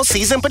small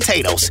seasoned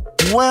potatoes.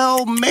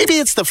 Well, maybe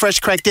it's the fresh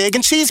cracked egg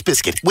and cheese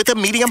biscuit with a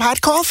medium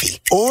hot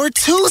coffee. Or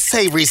 2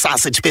 savory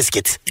sausage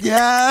biscuits.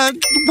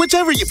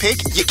 Whichever you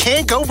pick, you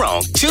can't go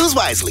wrong. Choose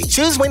wisely.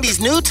 Choose Wendy's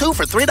new 2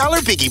 for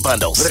 $3 Biggie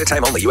bundles. Limited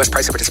time only. U.S.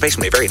 price and participation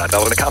may vary. Not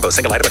valid in a combo.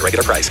 Single item at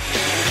regular price.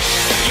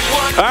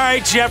 All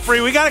right,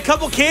 Jeffrey, we got a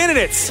couple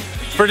candidates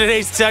for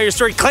today's Tell Your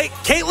Story.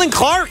 Caitlin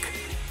Clark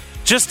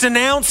just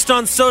announced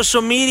on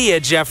social media,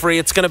 Jeffrey,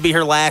 it's going to be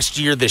her last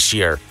year this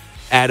year.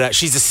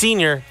 She's a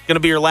senior, going to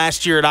be her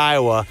last year at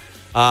Iowa,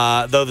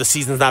 though the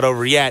season's not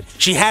over yet.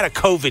 She had a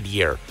COVID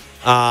year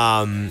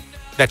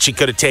that she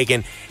could have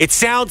taken. It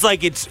sounds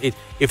like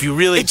if you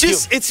really...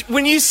 It's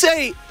when you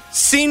say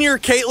senior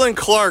Caitlin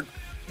Clark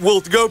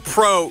will go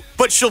pro,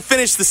 but she'll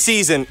finish the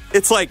season,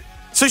 it's like,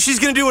 so she's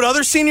going to do what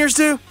other seniors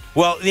do?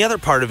 Well, the other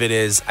part of it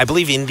is, I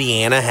believe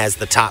Indiana has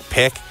the top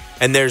pick,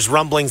 and there's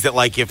rumblings that,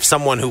 like, if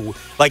someone who,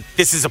 like,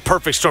 this is a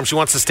perfect storm, she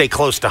wants to stay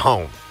close to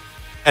home.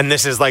 And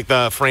this is, like,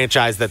 the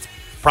franchise that's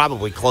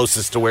probably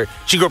closest to where,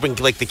 she grew up in,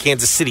 like, the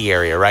Kansas City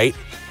area, right?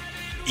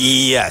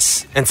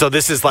 Yes. And so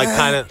this is, like,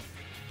 kind of...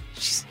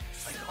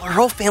 Her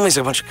whole family's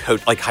a bunch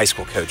of high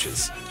school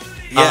coaches.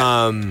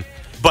 Yeah.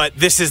 But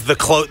this is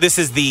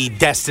the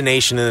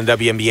destination in the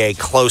WNBA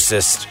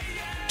closest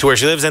to where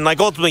she lives. And,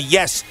 like, ultimately,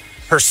 yes,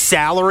 her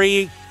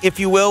salary, if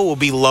you will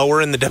be lower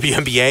in the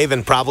WNBA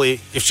than probably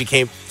if she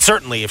came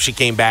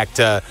back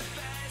to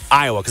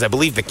Iowa, because I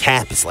believe the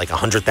cap is like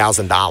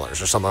 $100,000 or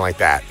something like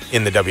that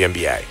in the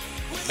WNBA,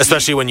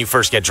 especially when you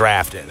first get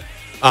drafted.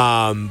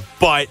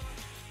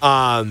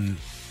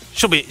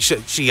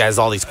 She has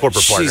all these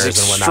corporate partners and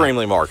whatnot. She's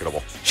extremely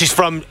marketable. She's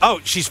from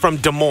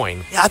Des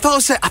Moines. Yeah, I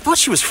thought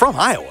she was from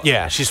Iowa.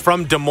 Yeah, she's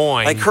from Des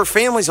Moines. Like her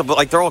family's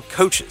they're all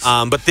coaches.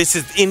 But this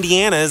is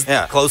Indiana is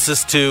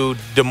closest to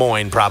Des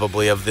Moines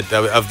probably of the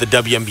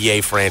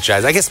WNBA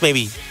franchise. I guess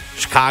maybe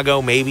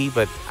Chicago,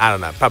 but I don't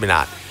know, probably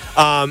not.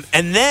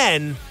 And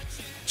then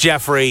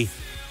Jeffrey,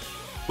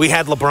 we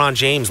had LeBron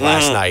James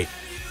last night.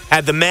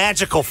 Had the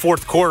magical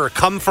fourth quarter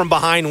come from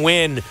behind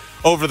win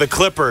over the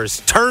Clippers,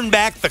 turn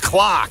back the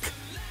clock,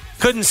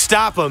 couldn't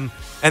stop him,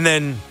 and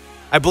then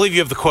I believe you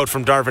have the quote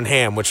from Darvin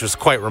Ham, which was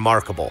quite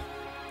remarkable.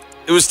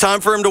 It was time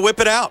for him to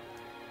whip it out,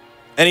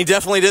 and he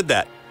definitely did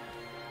that.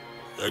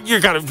 You're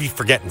going to be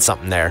forgetting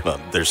something there. Well,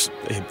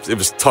 it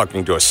was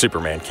talking to a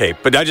Superman cape,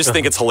 but I just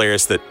think it's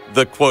hilarious that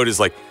the quote is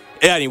like,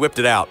 yeah, and he whipped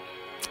it out.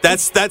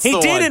 That's he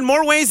the did one. In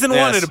more ways than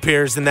one, it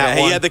appears, in that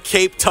one. He had the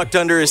cape tucked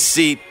under his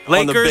seat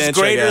on the bench, Lakers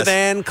greater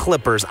than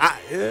Clippers.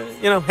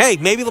 Hey,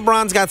 maybe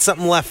LeBron's got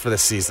something left for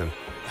this season.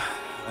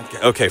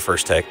 Okay,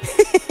 first take.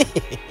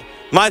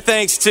 My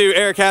thanks to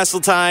Eric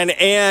Hasseltine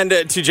and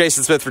to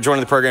Jason Smith for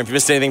joining the program. If you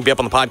missed anything, be up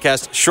on the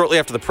podcast shortly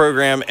after the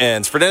program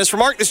ends. For Dennis, for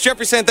Mark, this is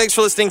Jeffrey saying thanks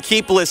for listening.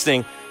 Keep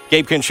listening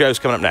Gabe Kuhn Show's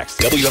coming up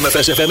next.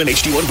 WMFS-FM and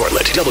HD1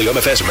 Bartlett.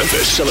 WMFS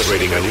Memphis,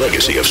 celebrating a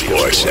legacy of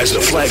sports as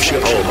the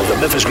flagship home of the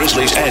Memphis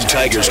Grizzlies and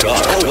Tigers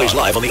talk. Always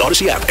live on the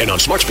Odyssey app and on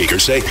smart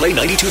speakers. Say Play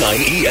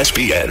 92.9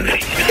 ESPN.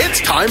 It's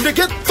time to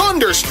get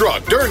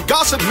thunderstruck during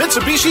Gossett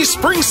Mitsubishi's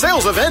spring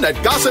sales event at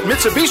Gossett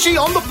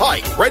Mitsubishi on the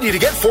Pike. Ready to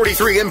get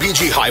 43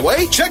 MPG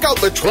Highway? Check out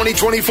the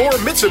 2024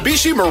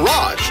 Mitsubishi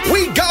Mirage.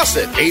 We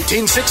Gossett,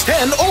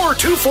 18,610 or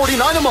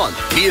 $249 a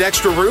month. Need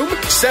extra room?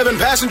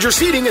 7-passenger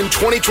seating in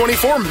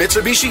 2024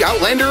 Mitsubishi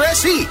Outlander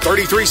SE,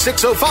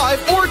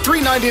 33,605 or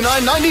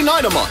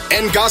 $399.99 a month.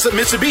 And Gossett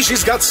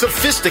Mitsubishi's got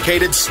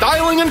sophisticated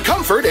styling and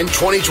comfort in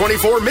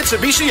 2024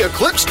 Mitsubishi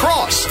Eclipse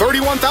Cross,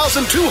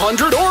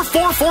 31,200 or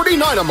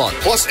 $449 a month.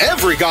 Plus,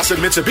 every Gossett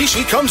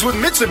Mitsubishi comes with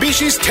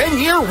Mitsubishi's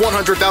 10-year,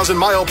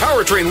 100,000-mile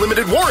powertrain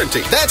limited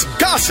warranty. That's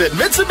Gossett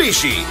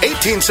Mitsubishi,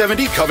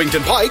 1870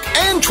 Covington Pike,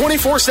 and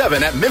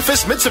 24/7 at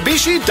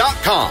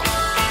MemphisMitsubishi.com.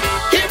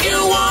 If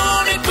you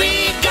want it,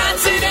 we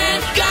got it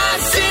at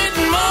Gossett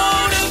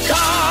Motor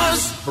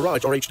Cars.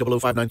 Mirage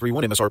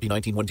RH005931 MSRP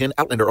 19110,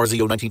 Outlander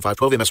RZO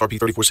 19512 MSRP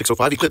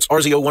 34605, Eclipse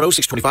RZO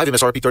 10625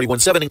 MSRP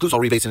 317, includes all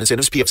rebates and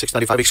incentives. PF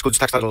 695 excludes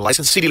tax, title, and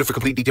license. See dealer for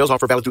complete details.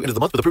 Offer valid through end of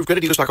the month with approved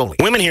credit dealer stock only.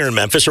 Women here in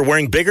Memphis are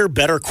wearing bigger,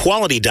 better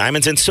quality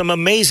diamonds and some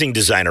amazing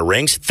designer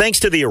rings thanks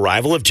to the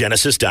arrival of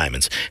Genesis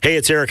Diamonds. Hey,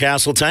 it's Eric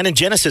Hasseltine, and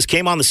Genesis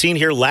came on the scene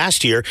here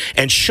last year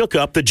and shook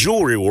up the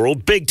jewelry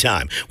world big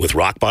time with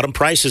rock-bottom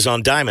prices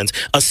on diamonds,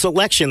 a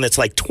selection that's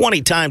like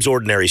 20 times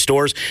ordinary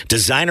stores,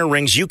 designer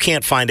rings you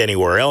can't find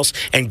anywhere else,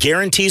 and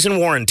guarantees and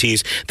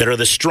warranties that are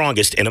the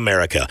strongest in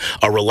America.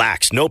 A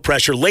relaxed,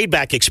 no-pressure,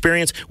 laid-back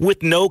experience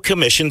with no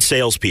commission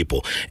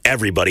salespeople.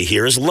 Everybody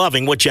here is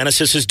loving what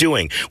Genesis is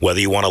doing. Whether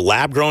you want a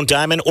lab-grown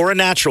diamond or a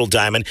natural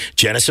diamond,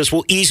 Genesis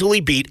will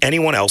easily beat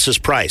anyone else's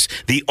price.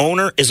 The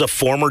owner is a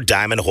former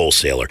diamond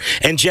wholesaler,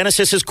 and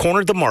Genesis has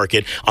cornered the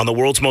market on the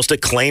world's most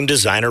acclaimed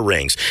designer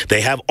rings.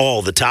 They have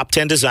all the top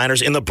 10 designers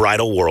in the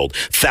bridal world.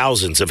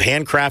 Thousands of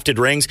handcrafted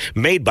rings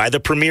made by the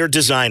premier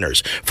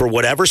designers. For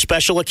whatever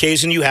special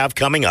occasion you have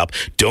coming up,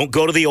 don't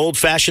go to the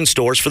old-fashioned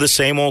stores for the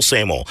same old,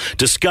 same old.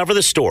 Discover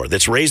the store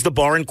that's raised the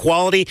bar in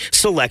quality,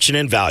 selection,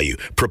 and value.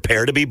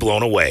 Prepare to be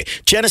blown away.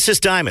 Genesis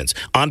Diamonds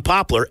on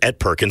Poplar at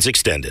Perkins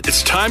Extended.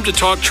 It's time to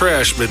talk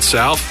trash,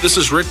 Mid-South. This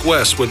is Rick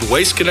West with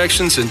Waste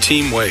Connections and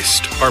Team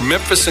Waste. Our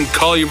Memphis and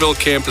Collierville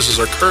campuses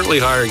are currently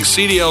hiring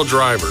CDL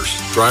drivers,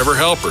 driver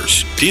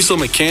helpers, diesel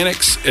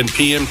mechanics, and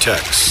PM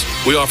techs.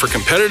 We offer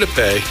competitive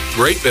pay,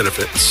 great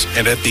benefits,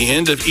 and at the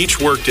end of each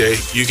workday,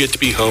 you get to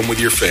be home with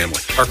your family.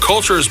 Our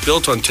culture is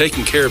built on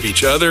taking care of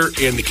each other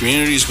and the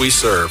communities we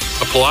serve.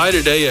 Apply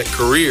today at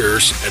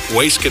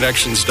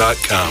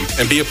careers@wasteconnections.com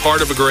and be a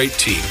part of a great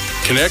team.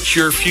 Connect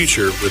your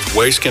future with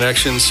Waste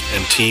Connections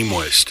and Team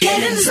Waste.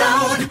 Get in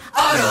zone,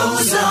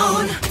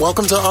 AutoZone.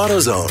 Welcome to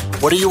AutoZone.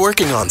 What are you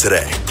working on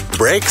today?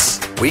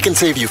 Brakes? We can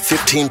save you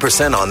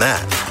 15% on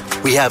that.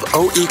 We have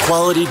OE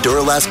quality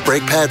Duralast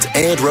brake pads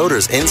and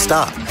rotors in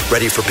stock,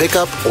 ready for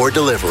pickup or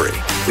delivery.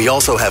 We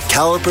also have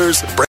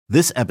calipers.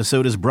 This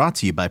episode is brought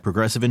to you by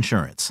Progressive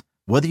Insurance.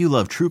 Whether you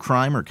love true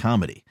crime or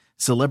comedy,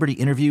 celebrity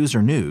interviews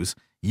or news,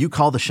 you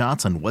call the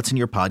shots on what's in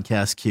your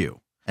podcast queue.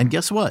 And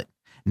guess what?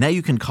 Now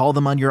you can call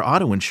them on your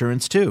auto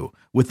insurance too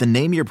with the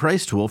Name Your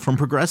Price tool from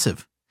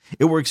Progressive.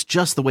 It works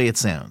just the way it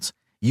sounds.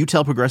 You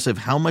tell Progressive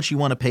how much you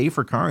want to pay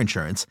for car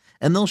insurance,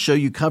 and they'll show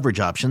you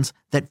coverage options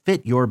that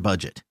fit your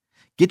budget.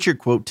 Get your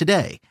quote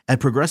today at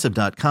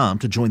Progressive.com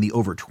to join the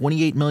over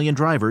 28 million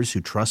drivers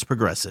who trust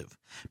Progressive.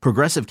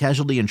 Progressive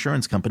Casualty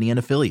Insurance Company and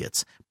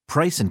Affiliates.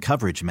 Price and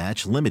coverage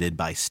match limited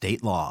by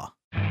state law.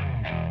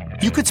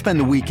 You could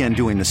spend the weekend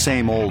doing the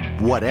same old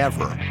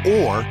whatever,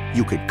 or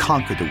you could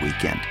conquer the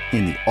weekend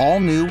in the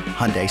all-new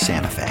Hyundai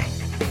Santa Fe.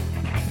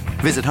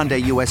 Visit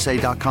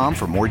HyundaiUSA.com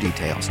for more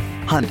details.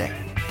 Hyundai,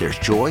 there's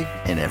joy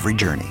in every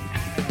journey.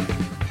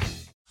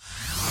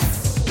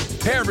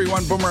 Hey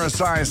everyone, Boomer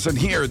Esiason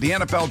here. The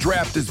NFL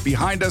Draft is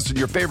behind us and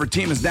your favorite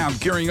team is now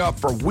gearing up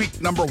for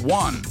week number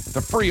 1. The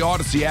free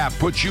Odyssey app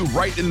puts you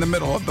right in the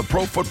middle of the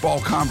pro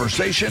football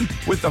conversation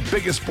with the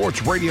biggest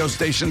sports radio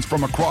stations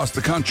from across the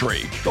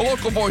country. The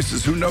local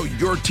voices who know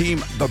your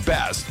team the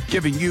best,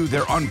 giving you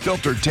their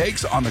unfiltered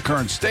takes on the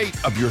current state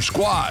of your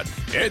squad.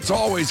 It's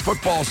always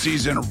football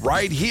season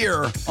right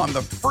here on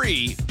the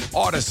free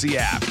Odyssey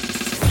app.